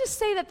 Can I just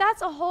say that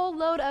that's a whole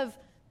load of,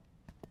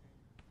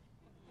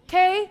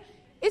 okay?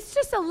 It's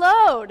just a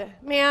load,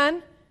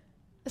 man,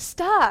 of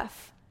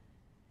stuff.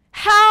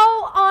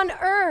 How on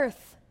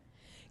earth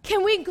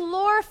can we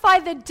glorify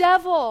the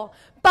devil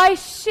by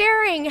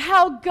sharing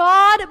how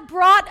God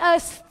brought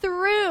us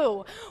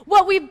through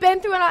what we've been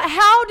through? And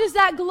how does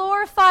that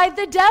glorify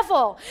the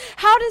devil?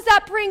 How does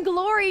that bring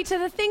glory to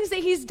the things that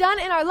he's done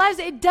in our lives?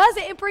 It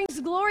doesn't. It brings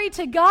glory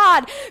to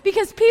God,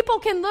 because people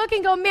can look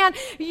and go, man,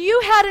 you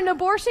had an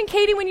abortion,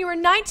 Katie, when you were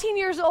 19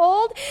 years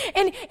old,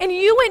 and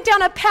you went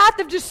down a path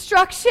of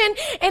destruction,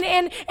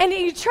 and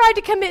you tried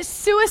to commit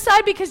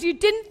suicide because you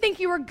didn't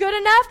think you were good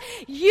enough.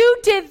 You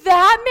did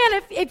that.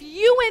 Man, if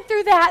you went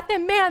through that,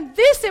 then, man,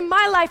 this in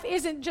my life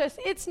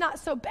it's not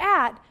so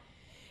bad.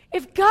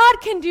 If God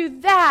can do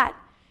that,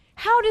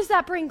 how does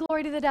that bring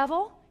glory to the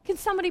devil? Can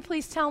somebody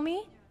please tell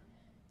me?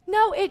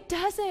 No, it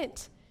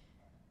doesn't.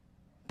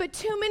 But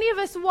too many of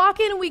us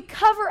walk in and we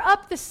cover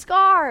up the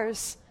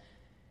scars,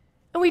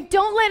 and we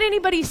don't let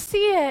anybody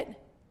see it,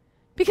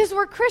 because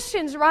we're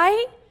Christians,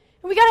 right?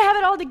 And we got to have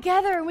it all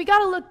together, and we got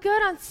to look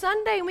good on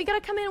Sunday, and we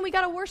got to come in and we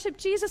got to worship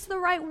Jesus the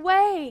right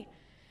way.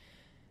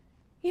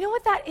 You know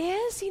what that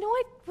is? You know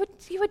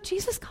what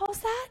Jesus calls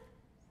that?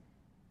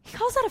 He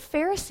calls that a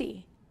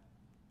Pharisee.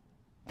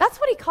 That's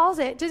what he calls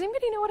it. Does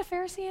anybody know what a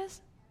Pharisee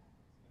is?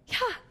 Yeah.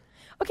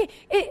 Okay,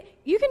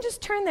 you can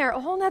just turn there a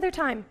whole nother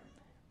time.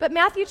 But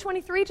Matthew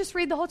 23, just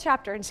read the whole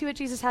chapter and see what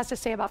Jesus has to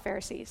say about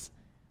Pharisees.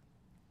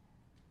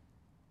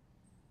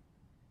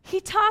 He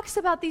talks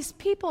about these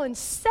people in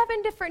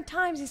 7 different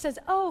times. He says,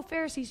 oh,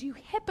 Pharisees, you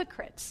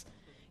hypocrites.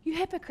 You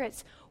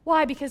hypocrites.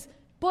 Why? Because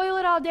boil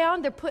it all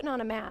down, they're putting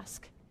on a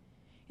mask.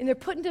 And they're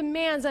putting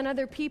demands on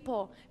other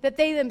people that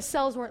they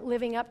themselves weren't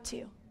living up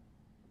to.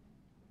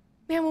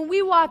 Man, when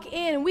we walk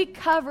in and we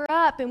cover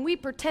up and we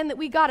pretend that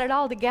we got it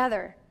all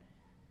together,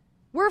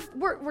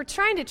 we're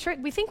trying to trick,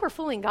 we think we're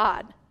fooling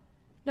God.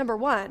 Number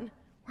one,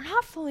 we're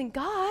not fooling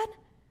God.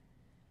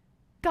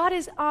 God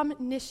is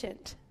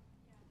omniscient.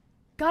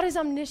 God is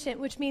omniscient,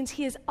 which means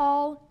he is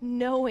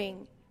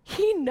all-knowing.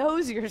 He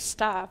knows your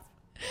stuff.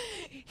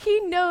 He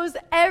knows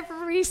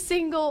every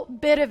single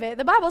bit of it.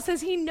 The Bible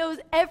says he knows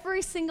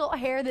every single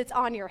hair that's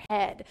on your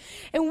head.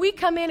 And we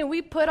come in and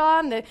we put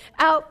on the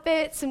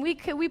outfits and we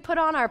put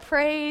on our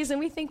praise and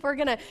we think we're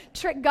going to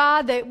trick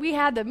God that we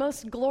had the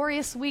most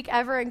glorious week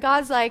ever. And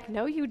God's like,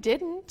 no, you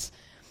didn't.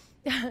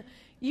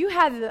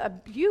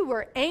 You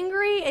were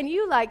angry and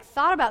you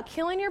thought about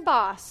killing your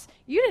boss.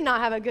 You did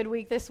not have a good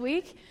week this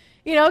week.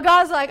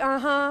 God's like,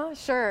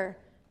 sure.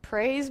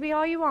 Praise be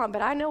all you want,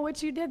 but I know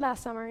what you did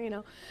last summer, I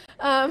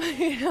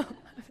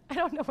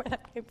don't know where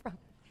that came from.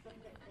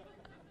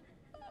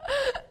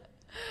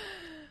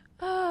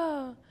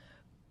 Oh,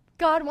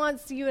 God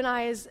wants you and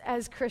I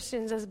as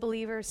Christians, as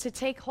believers, to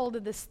take hold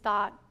of this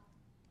thought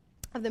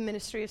of the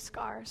ministry of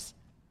scars,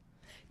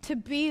 to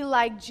be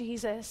like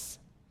Jesus,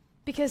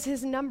 because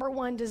his number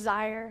one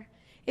desire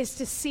is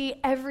to see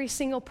every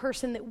single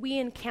person that we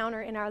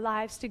encounter in our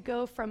lives to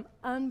go from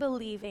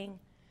unbelieving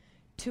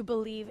to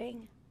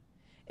believing.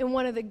 And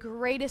one of the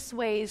greatest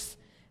ways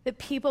that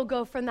people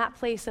go from that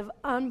place of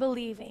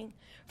unbelieving,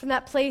 from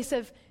that place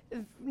of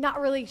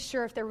not really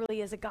sure if there really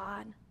is a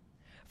God,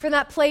 from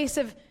that place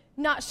of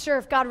not sure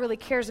if God really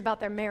cares about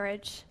their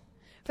marriage,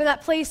 from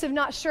that place of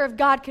not sure if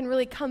God can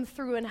really come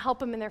through and help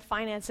them in their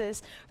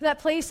finances, from that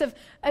place of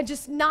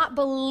just not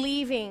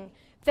believing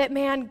that,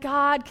 man,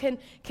 God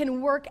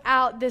can work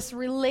out this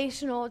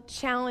relational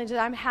challenge that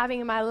I'm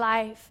having in my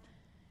life.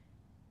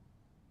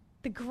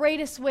 The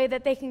greatest way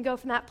that they can go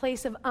from that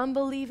place of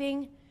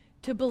unbelieving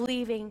to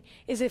believing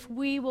is if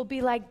we will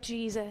be like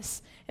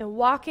Jesus and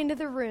walk into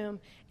the room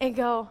and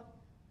go,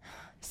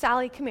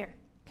 Sally, come here.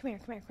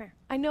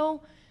 I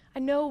know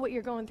what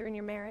you're going through in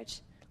your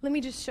marriage. Let me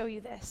just show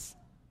you this.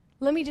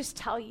 Let me just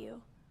tell you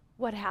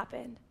what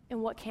happened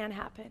and what can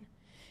happen.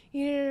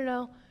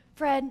 No.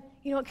 Fred,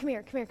 you know what? Come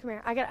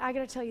here. I got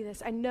to tell you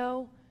this. I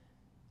know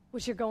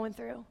what you're going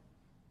through.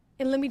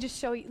 And let me just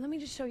show you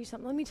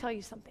something. Let me tell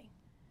you something.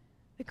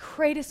 The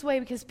greatest way,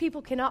 because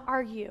people cannot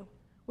argue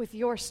with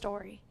your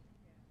story,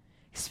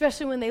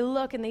 especially when they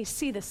look and they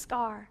see the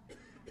scar.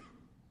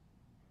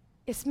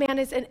 It's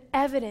an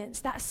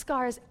evidence. That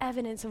scar is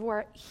evidence of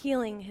where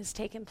healing has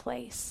taken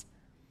place.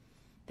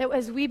 That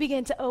as we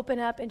begin to open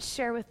up and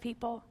share with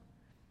people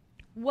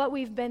what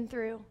we've been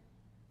through,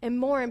 and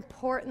more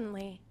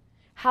importantly,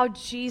 how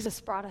Jesus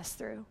brought us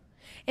through,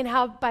 and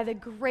how by the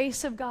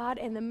grace of God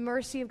and the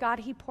mercy of God,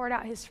 he poured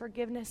out his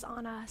forgiveness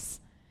on us.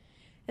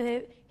 And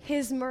that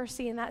his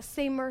mercy and that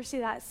same grace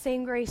and that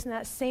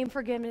same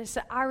forgiveness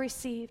that I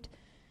received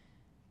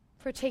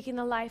for taking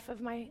the life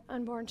of my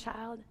unborn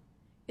child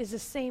is the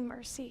same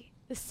mercy,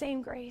 the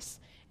same grace,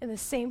 and the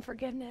same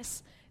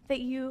forgiveness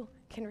that you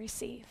can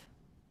receive.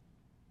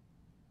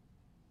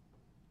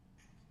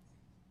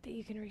 That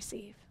you can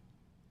receive.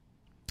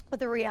 But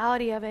the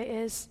reality of it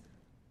is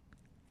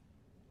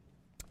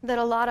that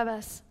a lot of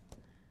us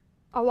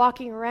are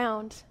walking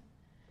around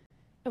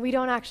and we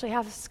don't actually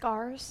have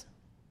scars,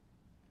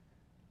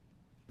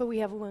 but we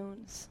have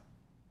wounds.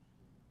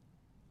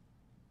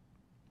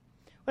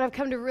 What I've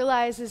come to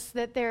realize is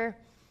that there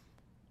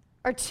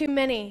are too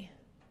many,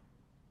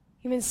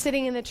 even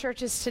sitting in the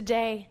churches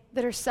today,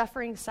 that are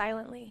suffering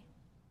silently.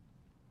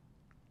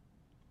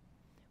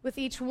 With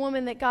each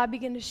woman that God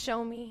began to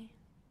show me,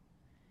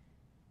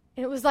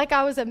 and it was like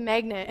I was a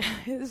magnet.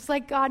 It was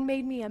like God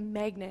made me a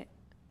magnet.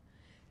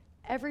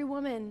 Every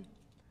woman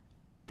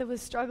that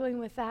was struggling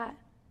with that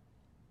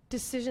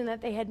decision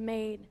that they had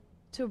made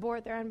to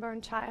abort their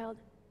unborn child,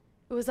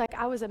 it was like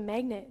I was a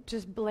magnet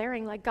just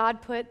blaring, like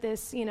God put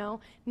this,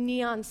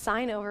 neon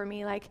sign over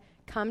me, like,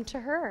 come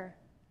to her.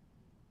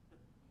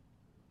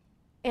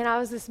 And I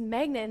was this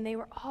magnet, and they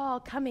were all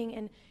coming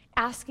and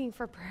asking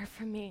for prayer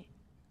from me.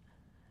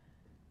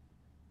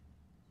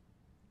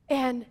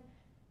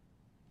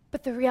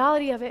 But the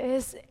reality of it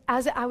is,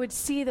 as I would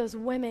see those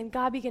women,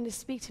 God began to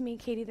speak to me,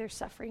 Katie, they're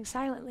suffering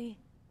silently.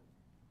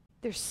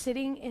 They're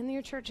sitting in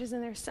your churches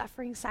and they're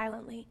suffering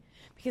silently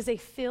because they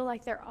feel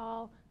like they're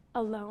all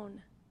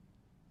alone.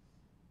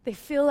 They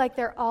feel like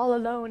they're all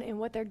alone in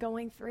what they're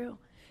going through.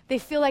 They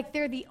feel like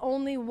they're the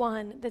only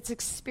one that's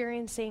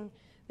experiencing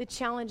the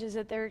challenges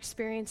that they're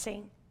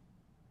experiencing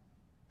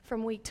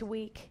from week to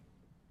week.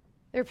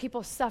 There are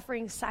people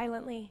suffering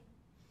silently.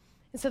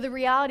 And so the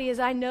reality is,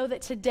 I know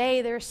that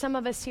today there are some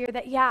of us here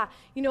that,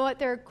 you know what,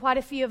 there are quite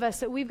a few of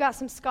us that we've got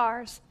some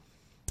scars.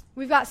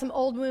 We've got some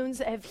old wounds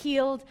that have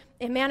healed,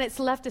 and man, it's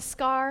left a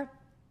scar.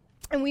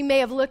 And we may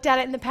have looked at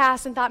it in the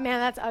past and thought, man,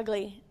 that's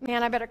ugly.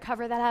 Man, I better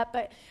cover that up.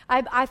 But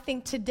I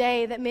think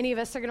today that many of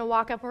us are going to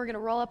walk up and we're going to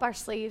roll up our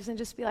sleeves and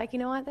just be like, you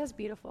know what, that's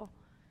beautiful.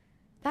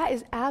 That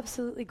is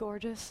absolutely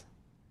gorgeous.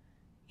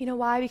 You know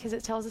why? Because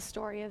it tells a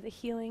story of the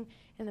healing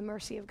and the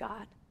mercy of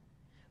God.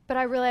 But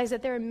I realize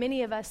that there are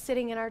many of us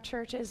sitting in our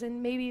churches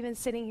and maybe even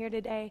sitting here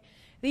today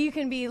That you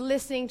can be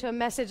listening to a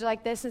message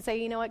like this and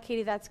say, you know what,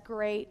 Katie, that's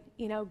great.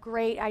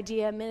 Great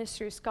idea,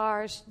 ministry of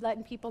scars,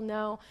 letting people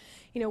know,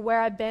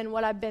 where I've been,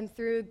 what I've been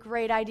through,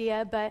 great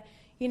idea. But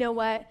you know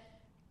what?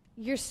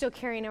 You're still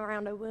carrying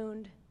around a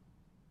wound.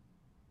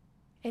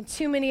 And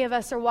too many of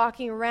us are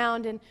walking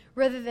around, and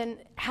rather than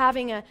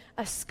having a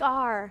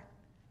scar,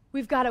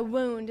 we've got a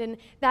wound. And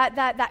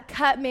that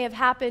cut may have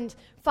happened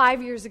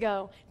 5 years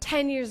ago,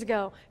 10 years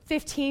ago,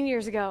 15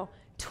 years ago,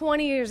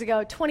 20 years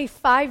ago,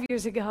 25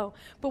 years ago,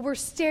 but we're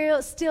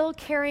still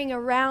carrying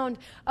around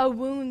a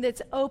wound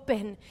that's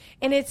open,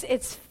 and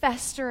it's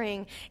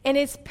festering, and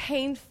it's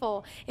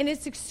painful, and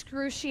it's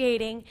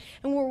excruciating,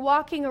 and we're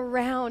walking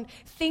around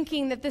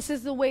thinking that this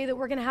is the way that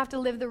we're going to have to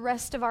live the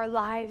rest of our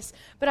lives.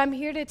 But I'm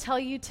here to tell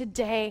you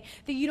today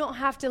that you don't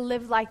have to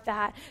live like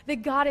that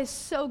God is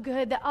so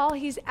good that all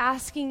he's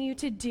asking you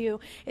to do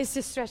is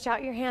to stretch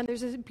out your hand.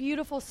 There's a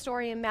beautiful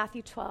story in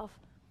Matthew 12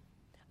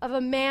 of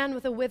a man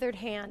with a withered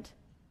hand.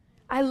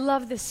 I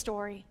love this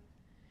story.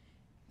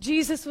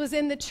 Jesus was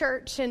in the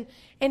church, and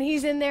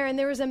he's in there, and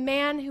there was a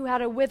man who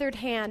had a withered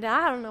hand. And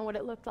I don't know what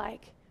it looked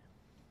like.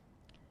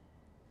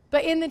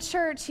 But in the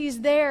church, he's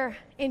there,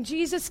 and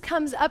Jesus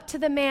comes up to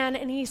the man,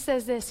 and he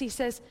says this. He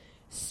says,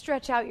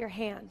 stretch out your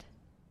hand.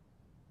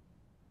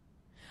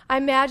 I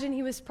imagine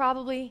he was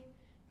probably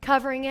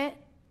covering it,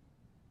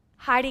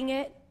 hiding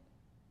it,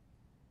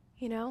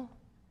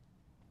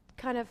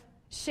 kind of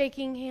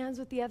shaking hands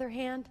with the other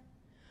hand.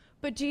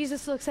 But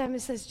Jesus looks at him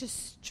and says,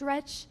 just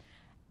stretch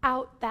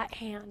out that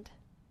hand.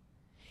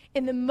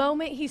 In the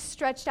moment he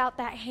stretched out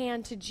that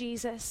hand to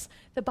Jesus,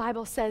 the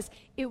Bible says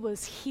it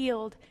was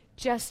healed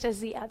just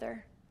as the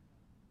other.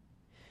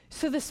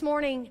 So this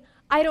morning,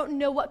 I don't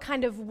know what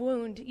kind of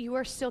wound you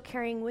are still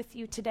carrying with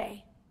you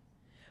today.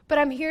 But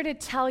I'm here to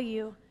tell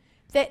you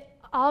that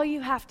all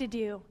you have to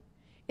do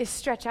is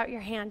stretch out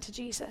your hand to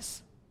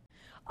Jesus.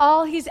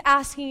 All he's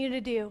asking you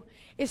to do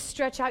is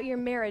stretch out your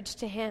marriage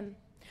to him.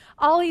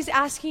 All he's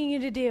asking you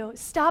to do,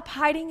 stop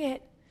hiding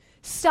it.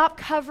 Stop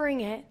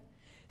covering it.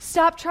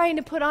 Stop trying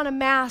to put on a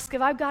mask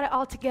of I've got it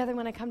all together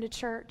when I come to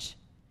church.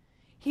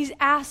 He's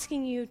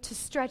asking you to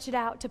stretch it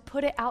out, to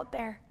put it out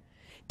there,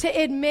 to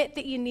admit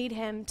that you need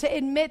him, to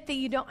admit that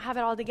you don't have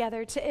it all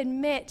together, to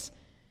admit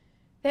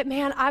that,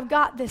 man, I've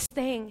got this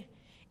thing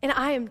and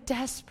I am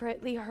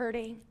desperately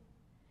hurting.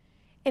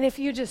 And if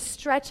you just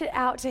stretch it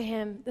out to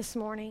him this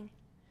morning,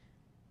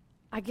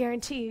 I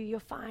guarantee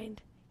you'll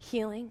find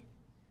healing.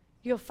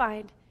 You'll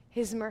find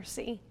his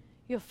mercy.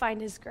 You'll find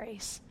his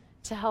grace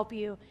to help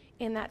you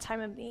in that time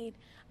of need.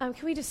 Can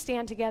we just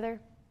stand together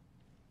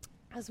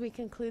as we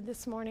conclude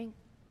this morning?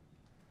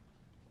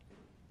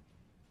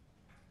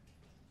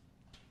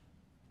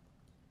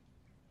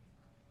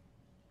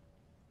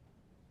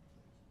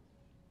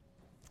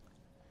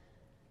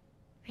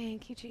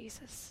 Thank you,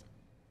 Jesus.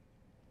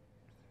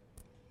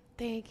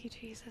 Thank you,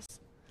 Jesus.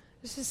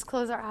 Let's just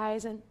close our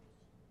eyes and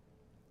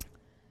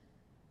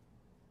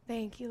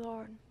thank you,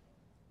 Lord.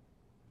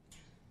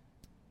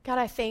 God,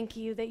 I thank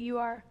you that you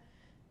are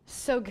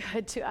so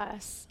good to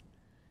us.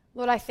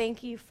 Lord, I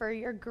thank you for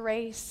your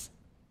grace,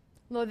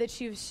 Lord,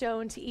 that you've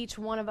shown to each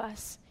one of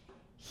us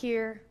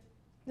here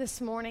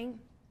this morning.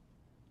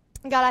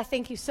 God, I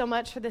thank you so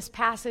much for this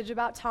passage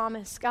about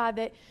Thomas, God,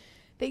 that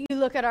you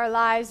look at our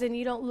lives and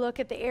you don't look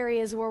at the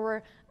areas where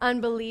we're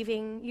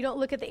unbelieving. You don't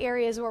look at the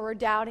areas where we're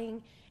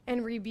doubting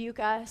and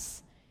rebuke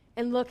us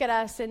and look at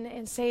us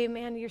and say,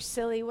 man, you're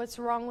silly. What's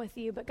wrong with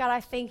you? But God,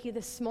 I thank you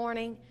this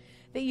morning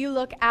that you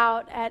look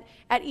out at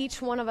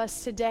each one of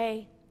us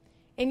today,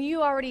 and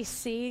you already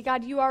see,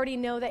 God, you already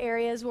know the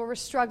areas where we're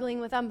struggling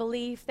with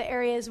unbelief, the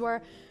areas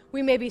where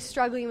we may be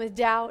struggling with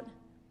doubt.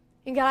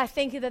 And God, I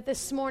thank you that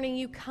this morning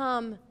you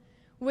come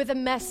with a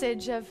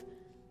message of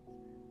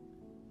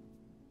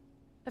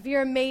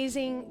your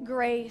amazing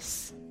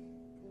grace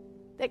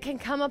that can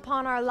come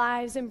upon our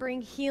lives and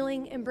bring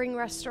healing and bring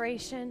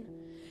restoration.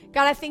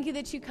 God, I thank you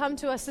that you come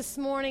to us this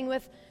morning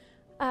with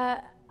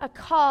a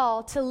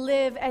call to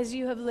live as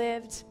you have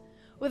lived,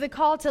 with a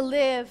call to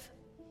live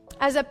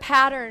as a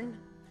pattern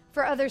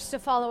for others to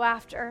follow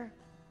after.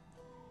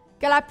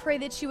 God, I pray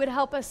that you would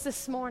help us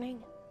this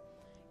morning.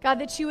 God,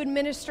 that you would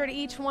minister to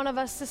each one of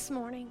us this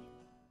morning.